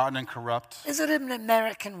sort of rotten and corrupt. Is it an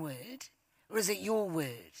American word, or is it your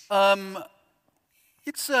word?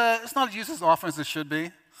 It's not used as often as it should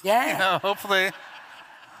be. Yeah. Hopefully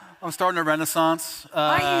I'm starting a renaissance.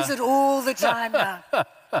 I use it all the time now.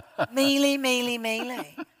 Mealy, mealy,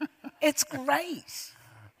 mealy. It's great.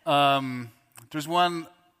 There's one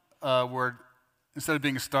word, instead of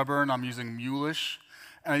being stubborn, I'm using mulish.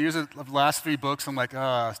 And I use it the last 3 books. I'm like,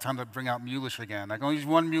 it's time to bring out mulish again. I can only use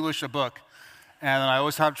one mulish a book. And I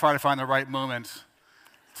always have to try to find the right moment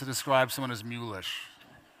to describe someone as mulish.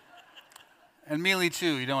 And mealy,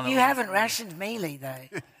 too. You haven't rationed mealy, though.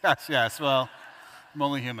 yes. Well, I'm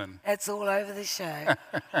only human. It's all over the show.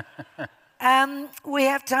 We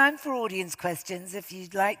have time for audience questions. If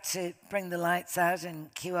you'd like to bring the lights out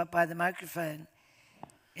and queue up by the microphone,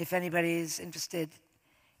 if anybody is interested,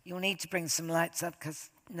 you'll need to bring some lights up because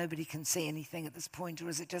nobody can see anything at this point, or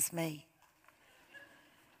is it just me?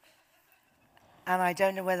 And I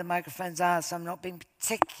don't know where the microphones are, so I'm not being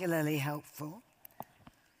particularly helpful.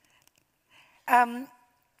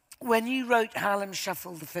 When you wrote Harlem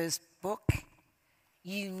Shuffle, the first book,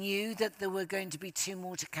 you knew that there were going to be 2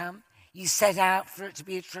 more to come. you set out for it to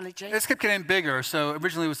be a trilogy? It kept getting bigger. So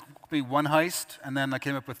originally it was going to be one heist, and then I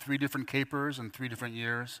came up with 3 different capers in 3 different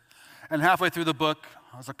years. And halfway through the book,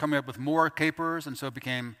 I was coming up with more capers, and so it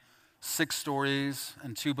became 6 stories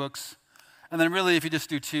and 2 books. And then really, if you just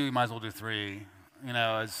do 2, you might as well do 3,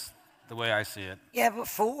 is the way I see it. Yeah, but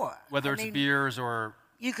 4. Whether it's beers or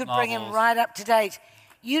you could novels. bring him right up to date.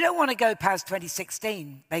 You don't want to go past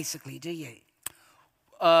 2016, basically, do you?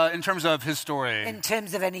 In terms of his story. In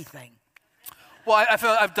terms of anything. Well, I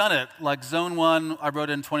feel I've done it. Like Zone 1, I wrote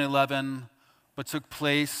in 2011, but took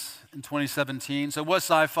place in 2017. So it was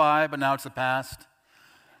sci-fi, but now it's the past.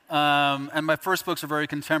 And my first books are very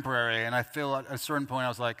contemporary, and I feel at a certain point I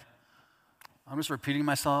was like, I'm just repeating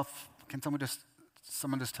myself. Can someone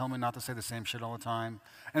just tell me not to say the same shit all the time?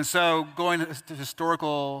 And so going to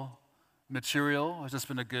historical material has just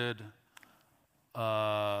been a good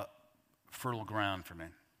fertile ground for me.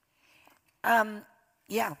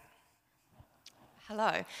 Yeah.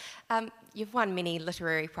 Hello. You've won many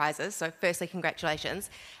literary prizes, so firstly, congratulations.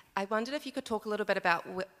 I wondered if you could talk a little bit about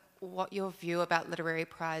what your view about literary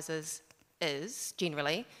prizes is,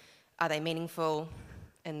 generally. Are they meaningful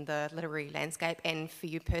in the literary landscape? And for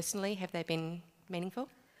you personally, have they been meaningful?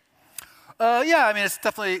 Yeah, I mean, it's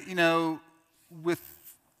definitely, I'm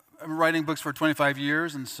writing books for 25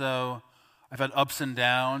 years, and so I've had ups and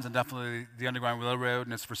downs, and definitely the Underground Railroad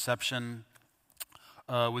and its reception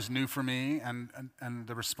was new for me, and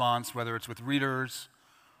the response, whether it's with readers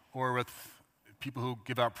or with people who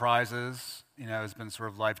give out prizes, has been sort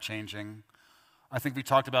of life-changing. I think we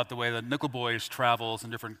talked about the way that Nickel Boys travels in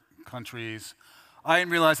different countries. I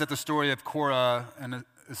didn't realize that the story of Cora, an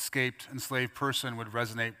escaped enslaved person, would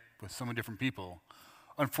resonate with so many different people.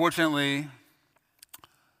 Unfortunately,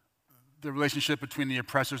 the relationship between the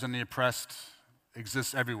oppressors and the oppressed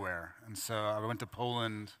exists everywhere. And so I went to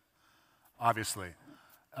Poland, obviously.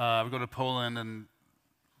 We go to Poland and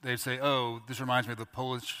they'd say, oh, this reminds me of the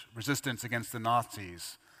Polish resistance against the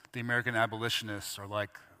Nazis. The American abolitionists are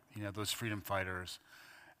like, those freedom fighters.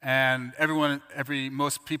 And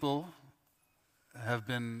most people have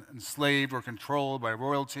been enslaved or controlled by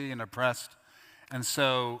royalty and oppressed. And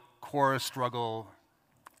so Cora's struggle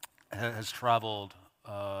has traveled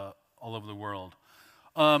all over the world.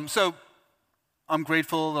 So I'm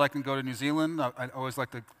grateful that I can go to New Zealand. I always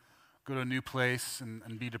like to go to a new place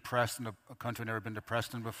and be depressed in a country I've never been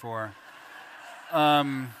depressed in before.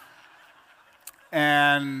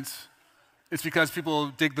 And it's because people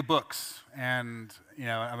dig the books. And,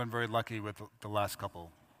 I've been very lucky with the last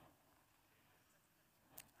couple.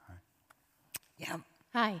 Hi. Yeah.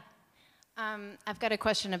 Hi. I've got a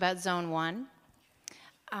question about Zone 1.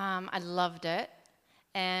 I loved it.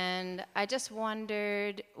 And I just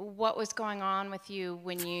wondered what was going on with you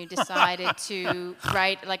when you decided to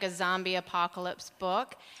write like a zombie apocalypse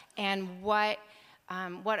book, and what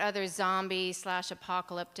other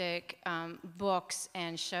zombie/apocalyptic books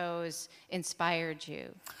and shows inspired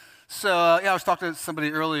you? So, I was talking to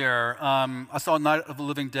somebody earlier. I saw Night of the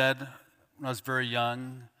Living Dead when I was very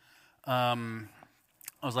young. I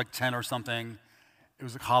was like 10 or something. It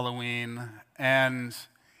was like Halloween, and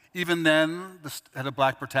even then, this had a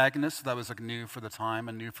black protagonist, so that was like new for the time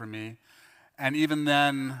and new for me. And even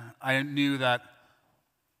then, I knew that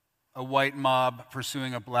a white mob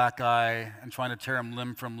pursuing a black guy and trying to tear him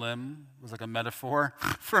limb from limb was like a metaphor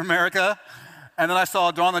for America. And then I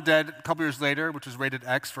saw Dawn of the Dead a couple years later, which was rated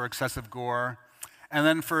X for excessive gore. And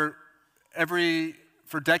then for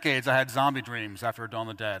decades, I had zombie dreams after Dawn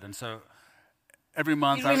of the Dead. And so every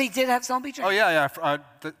month. You really did have zombie dreams? Oh, yeah.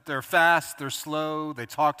 They're fast, they're slow, they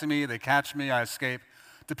talk to me, they catch me, I escape,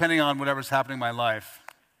 depending on whatever's happening in my life.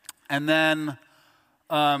 And then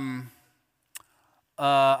I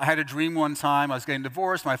had a dream one time. I was getting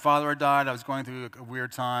divorced, my father had died, I was going through a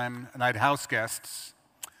weird time, and I had house guests.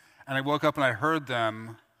 And I woke up and I heard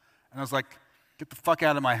them, and I was like, get the fuck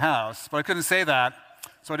out of my house. But I couldn't say that,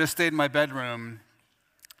 so I just stayed in my bedroom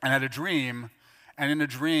and had a dream. And in a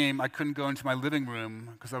dream, I couldn't go into my living room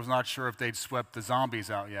because I was not sure if they'd swept the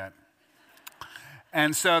zombies out yet.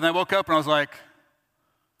 And so then I woke up and I was like,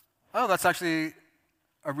 oh, that's actually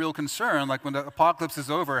a real concern. Like when the apocalypse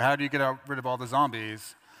is over, how do you get rid of all the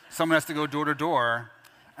zombies? Someone has to go door to door.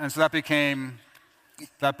 And so that became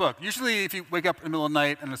that book. Usually if you wake up in the middle of the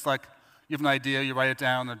night and it's like, you have an idea, you write it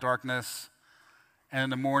down in the darkness, and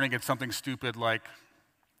in the morning it's something stupid like,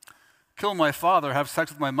 kill my father, have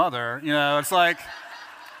sex with my mother. It's like,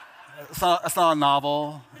 it's not a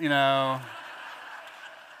novel, It's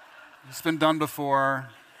been done before.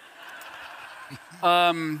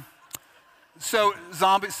 So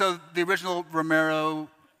the original Romero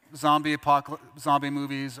zombie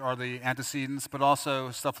movies are the antecedents, but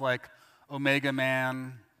also stuff like Omega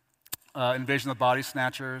Man, Invasion of the Body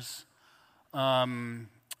Snatchers. You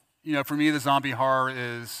know, for me, the zombie horror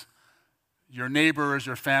is your neighbors,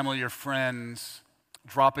 your family, your friends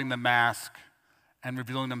dropping the mask and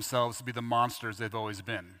revealing themselves to be the monsters they've always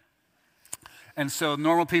been. And so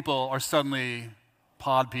normal people are suddenly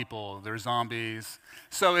pod people, they're zombies.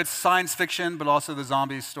 So it's science fiction, but also the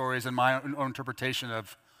zombie stories and my own interpretation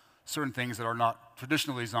of certain things that are not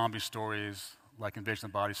traditionally zombie stories, like Invasion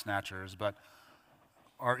of the Body Snatchers, but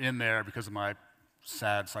are in there because of my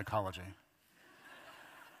sad psychology.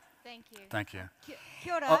 Thank you. Thank you.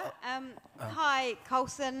 Kia ora. Hi,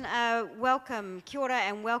 Colson. Welcome. Kia ora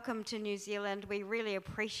and welcome to New Zealand. We really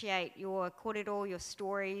appreciate your kōrero, your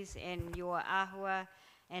stories, and your āhua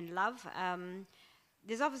and love.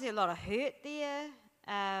 There's obviously a lot of hurt there.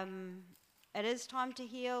 It is time to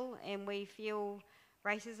heal, and we feel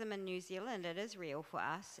racism in New Zealand, it is real for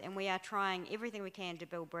us, and we are trying everything we can to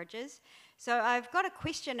build bridges. So I've got a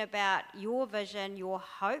question about your vision, your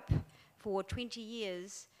hope for 20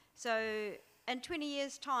 years. So in 20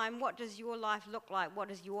 years' time, what does your life look like? What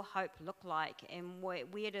does your hope look like? And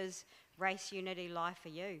where does race unity lie for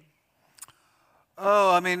you?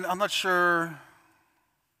 Oh, I mean, I'm not sure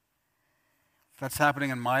that's happening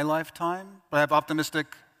in my lifetime, but I have optimistic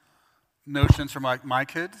notions for my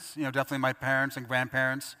kids. You know, definitely my parents and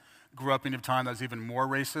grandparents grew up in a time that was even more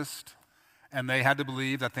racist, and they had to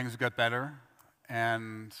believe that things would get better,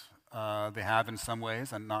 and they have in some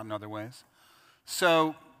ways and not in other ways.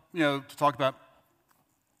 So, you know, to talk about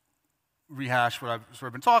rehash what I've sort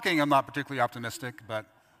of been talking, I'm not particularly optimistic, but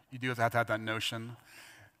you do have to have that notion.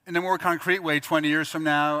 In a more concrete way, 20 years from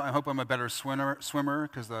now, I hope I'm a better swimmer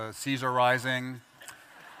because the seas are rising.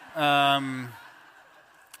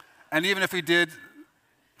 And even if we did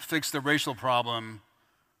fix the racial problem,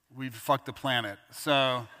 we've fucked the planet.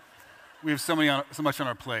 So we have so much on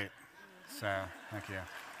our plate. So thank you.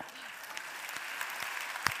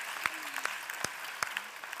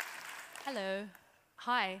 Hello.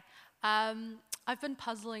 Hi. I've been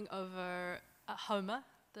puzzling over Homer,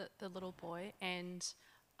 the little boy, and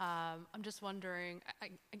I'm just wondering,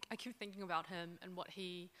 I keep thinking about him and what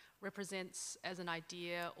he represents as an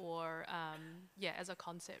idea or, as a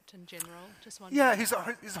concept in general. Just wondering. Yeah, he's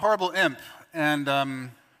a horrible imp.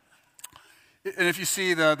 And if you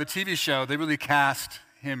see the TV show, they really cast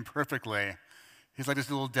him perfectly. He's like this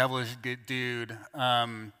little devilish dude.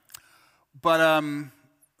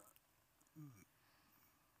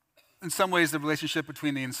 In some ways, the relationship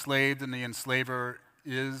between the enslaved and the enslaver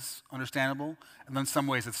is understandable, and then in some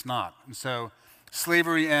ways it's not. And so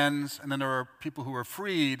slavery ends, and then there are people who are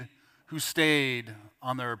freed who stayed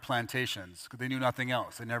on their plantations because they knew nothing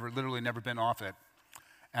else. They literally never been off it.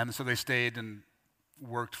 And so they stayed and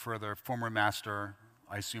worked for their former master,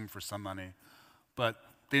 I assume for some money. But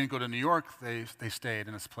they didn't go to New York, they stayed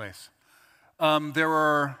in this place. There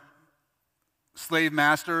were slave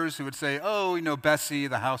masters who would say, oh, you know, Bessie,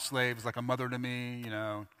 the house slave, is like a mother to me, you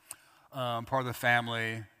know, part of the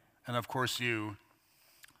family. And of course you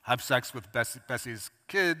have sex with Bessie's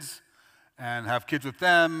kids and have kids with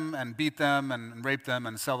them and beat them and rape them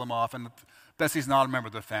and sell them off. And Bessie's not a member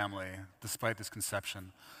of the family, despite this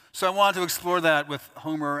conception. So I wanted to explore that with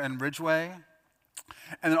Homer and Ridgway.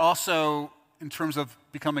 And then also, in terms of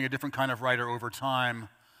becoming a different kind of writer over time,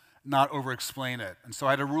 not over-explain it. And so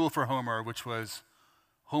I had a rule for Homer, which was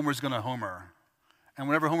Homer's going to Homer. And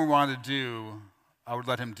whatever Homer wanted to do, I would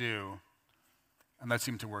let him do. And that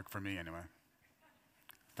seemed to work for me anyway.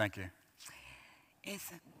 Thank you.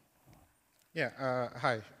 Ethan. Yeah,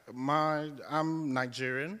 hi. I'm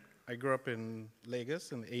Nigerian. I grew up in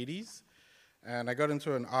Lagos in the 80s. And I got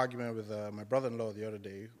into an argument with my brother-in-law the other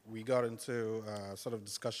day. We got into a sort of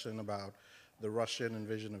discussion about the Russian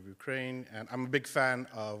invasion of Ukraine, and I'm a big fan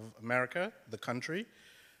of America, the country,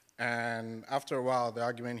 and after a while, the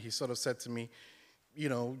argument, he sort of said to me, you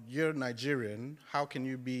know, you're Nigerian, how can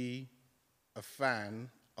you be a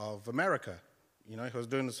fan of America? You know, he was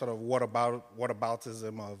doing the sort of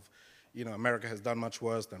whataboutism of, you know, America has done much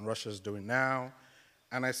worse than Russia's doing now,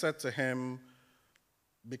 and I said to him,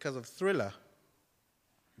 because of Thriller,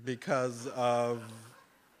 because of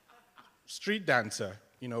Street Dancer,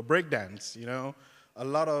 you know, breakdance, you know. A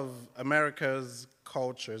lot of America's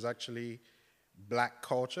culture is actually black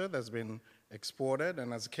culture that's been exported,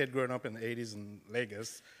 and as a kid growing up in the 80s in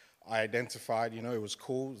Lagos, I identified, you know, it was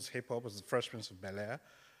cool, it was hip-hop, it was the Fresh Prince of Bel-Air.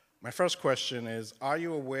 My first question is, are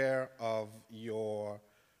you aware of your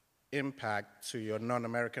impact to your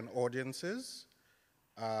non-American audiences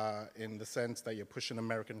in the sense that you're pushing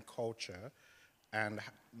American culture? And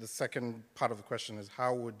the second part of the question is,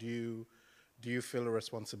 how would you do you feel a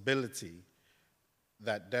responsibility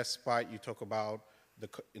that despite you talk about the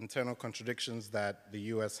internal contradictions that the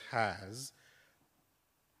US has,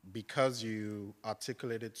 because you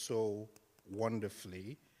articulate it so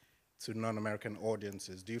wonderfully to non-American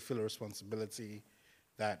audiences, do you feel a responsibility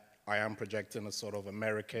that I am projecting a sort of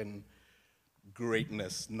American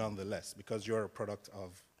greatness nonetheless, because you're a product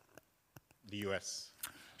of the US?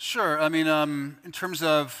 Sure. I mean, in terms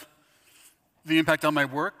of the impact on my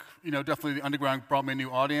work, definitely the Underground brought me a new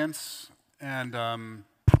audience, and no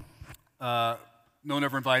one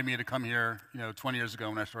ever invited me to come here, 20 years ago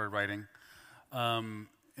when I started writing. And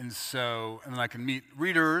then I can meet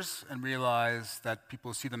readers and realize that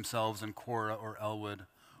people see themselves in Cora or Elwood,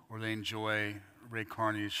 or they enjoy Ray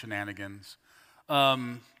Carney's shenanigans.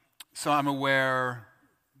 So I'm aware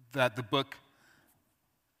that the book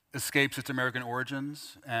escapes its American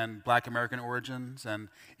origins and Black American origins, and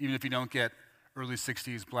even if you don't get early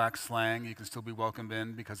 60s Black slang, you can still be welcomed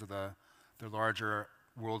in because of the larger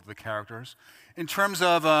world of the characters. In terms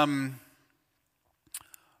of,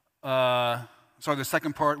 sorry, the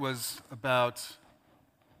second part was about,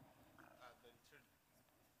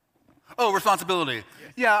 responsibility.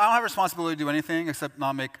 Yeah, I don't have responsibility to do anything except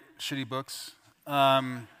not make shitty books.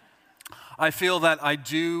 I feel that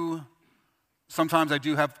sometimes I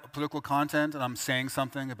do have political content and I'm saying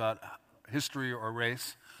something about history or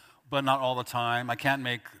race, but not all the time. I can't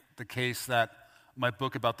make the case that my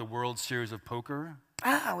book about the World Series of Poker.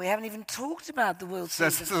 We haven't even talked about the World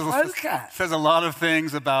Series of Poker. Says a lot of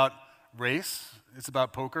things about race. It's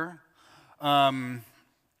about poker. Zone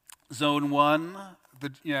 1,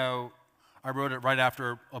 I wrote it right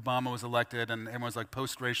after Obama was elected, and everyone's like,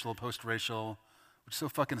 post-racial, which is so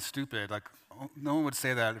fucking stupid. Like, no one would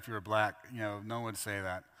say that if you were black. No one would say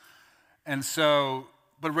that. And so,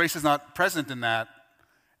 but race is not present in that.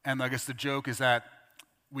 And I guess the joke is that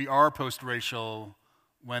we are post-racial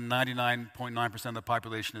when 99.9% of the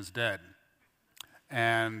population is dead.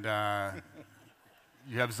 And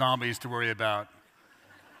you have zombies to worry about,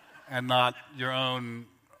 and not your own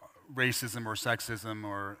racism or sexism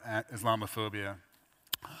or Islamophobia.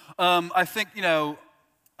 I think,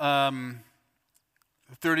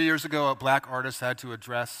 30 years ago, a black artist had to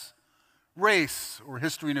address race or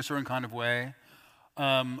history in a certain kind of way.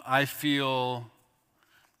 I feel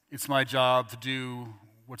it's my job to do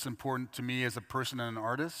what's important to me as a person and an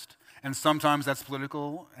artist. And sometimes that's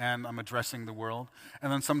political, and I'm addressing the world.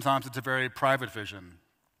 And then sometimes it's a very private vision.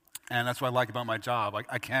 And that's what I like about my job.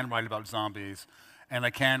 I can write about zombies, and I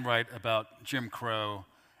can write about Jim Crow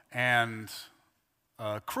and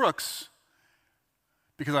crooks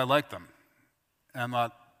because I like them. And I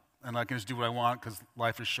can just do what I want because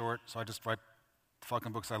life is short, so I just write the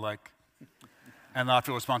fucking books I like and not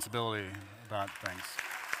feel responsibility about things.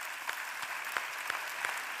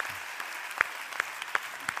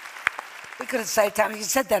 We could have saved time. You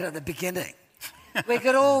said that at the beginning. We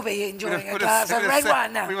could all be enjoying a glass of red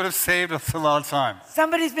wine now. We would have saved us a lot of time.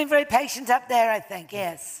 Somebody's been very patient up there, I think,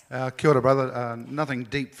 yes. Kia ora, brother. Nothing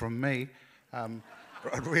deep from me. I'd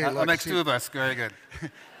really like makes two of us. Very good.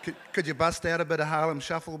 Could you bust out a bit of Harlem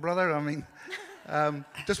Shuffle, brother? I mean,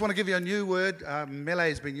 just want to give you a new word.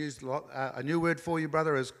 Melee's been used a lot. A new word for you,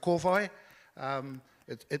 brother, is kōwhai.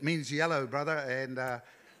 It means yellow, brother. And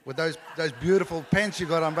with those beautiful pants you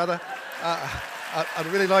got on, brother, I'd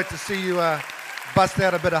really like to see you bust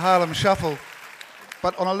out a bit of Harlem Shuffle.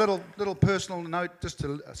 But on a little personal note, just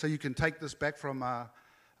so you can take this back from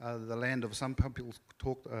the land of some people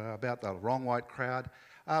talk about the wrong white crowd.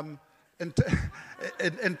 In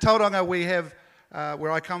Tauranga, we have,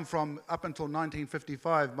 where I come from, up until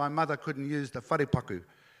 1955, my mother couldn't use the wharepaku.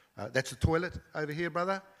 That's the toilet over here,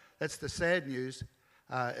 brother. That's the sad news.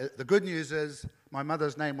 The good news is my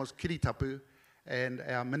mother's name was Kiri Tapu, and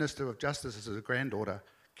our Minister of Justice is her granddaughter,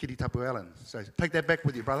 Kiri Tapu Allen. So take that back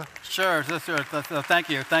with you, brother. Sure. Thank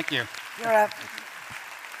you. You're up.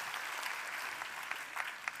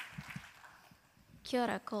 Kia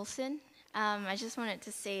ora, Colson. I just wanted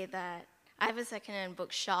to say that I have a second-hand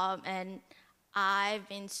bookshop, and I've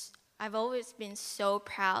always been so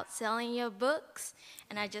proud selling your books,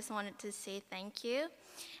 and I just wanted to say thank you.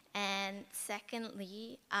 And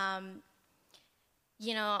secondly,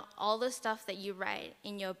 all the stuff that you write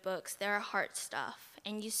in your books, they're hard stuff,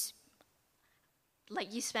 and you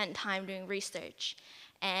spend time doing research,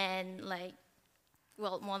 and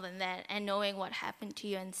more than that, and knowing what happened to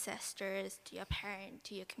your ancestors, to your parent,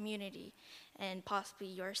 to your community, and possibly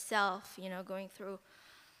yourself, going through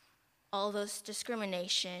all those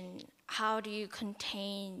discrimination. How do you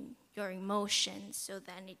contain your emotions so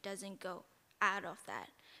that it doesn't go out of that?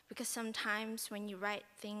 Because sometimes when you write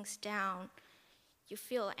things down, you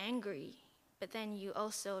feel angry, but then you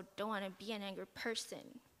also don't want to be an angry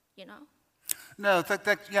person, you know? No,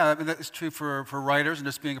 yeah, I mean, that is true for writers and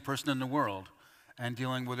just being a person in the world and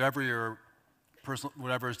dealing with whatever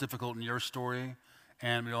is difficult in your story.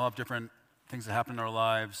 And we all have different things that happen in our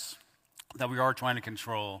lives that we are trying to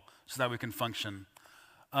control so that we can function.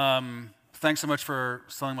 Thanks so much for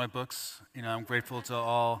selling my books. You know, I'm grateful to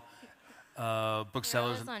all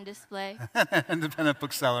booksellers. It's on display. Independent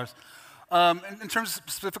booksellers.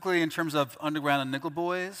 Specifically in terms of Underground and Nickel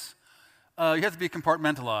Boys, you have to be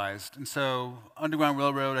compartmentalized. And so Underground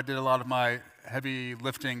Railroad, I did a lot of my heavy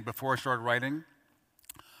lifting before I started writing.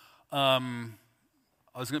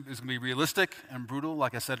 It was going to be realistic and brutal,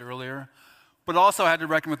 like I said earlier. But also I had to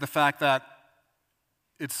reckon with the fact that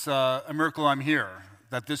it's a miracle I'm here,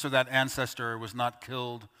 that this or that ancestor was not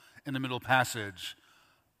killed in the Middle Passage,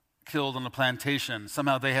 killed on the plantation.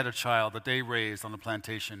 Somehow they had a child that they raised on the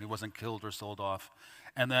plantation who wasn't killed or sold off.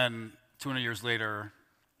 And then 200 years later,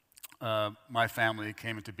 my family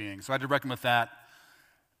came into being. So I had to reckon with that.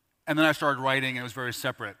 And then I started writing, and it was very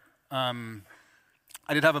separate. I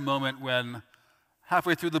did have a moment when,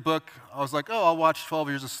 halfway through the book, I was like, oh, I'll watch 12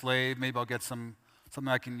 Years a Slave. Maybe I'll get something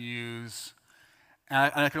I can use.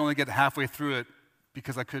 And I could only get halfway through it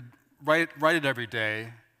because I could write it every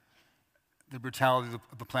day, the brutality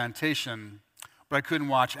of the plantation, but I couldn't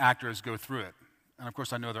watch actors go through it. And of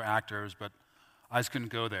course, I know they're actors, but I just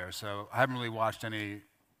couldn't go there. So I haven't really watched any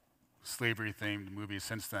slavery-themed movies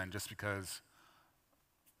since then, just because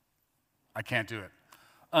I can't do it.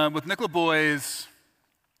 With Nickel Boys,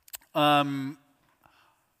 I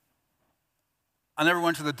never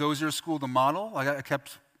went to the Dozier School to model. I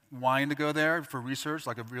kept wanting to go there for research,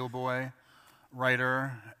 like a real boy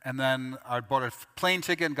writer. And then I bought a plane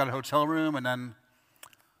ticket and got a hotel room, and then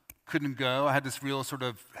couldn't go. I had this real sort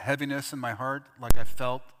of heaviness in my heart, like I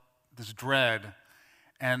felt this dread.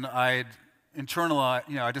 And I'd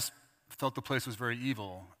internalized, I just felt the place was very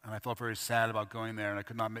evil. And I felt very sad about going there, and I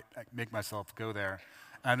could not make myself go there.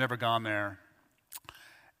 I've never gone there.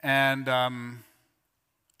 And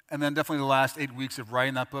then definitely the last 8 weeks of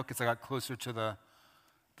writing that book, as I got closer to the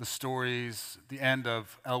stories, the end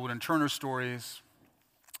of Elwood and Turner's stories,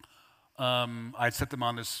 I'd set them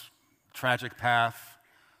on this tragic path.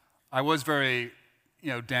 I was very,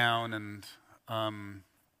 down, and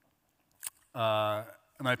I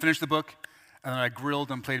finished the book, and then I grilled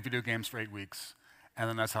and played video games for 8 weeks, and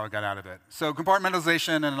then that's how I got out of it. So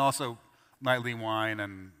compartmentalization, and also nightly wine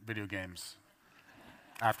and video games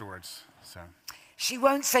afterwards. So. She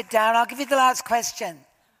won't sit down. I'll give you the last question.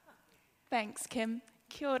 Thanks, Kim.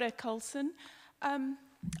 Kia ora, Colson.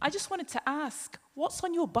 I just wanted to ask, what's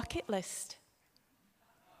on your bucket list?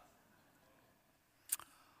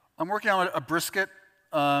 I'm working on a brisket.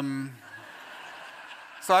 So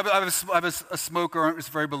I have a smoker. It's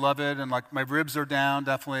very beloved, and like my ribs are down,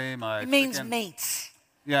 definitely. It means meat.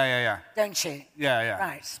 Yeah. Don't you? Yeah.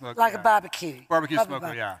 Right. Smoke, like a barbecue. Barbecue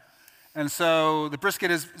smoker, yeah. And so the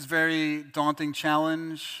brisket is a very daunting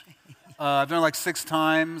challenge. I've done it like 6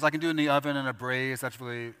 times. I can do it in the oven and a braise. That's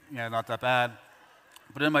really not that bad.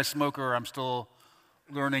 But in my smoker, I'm still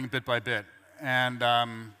learning bit by bit. And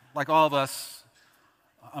like all of us,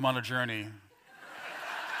 I'm on a journey.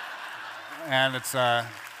 And it's a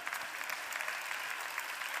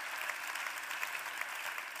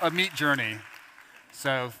meat journey.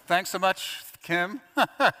 So thanks so much, Kim.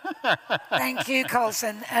 Thank you,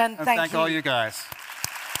 Colson. And thank you. All you guys.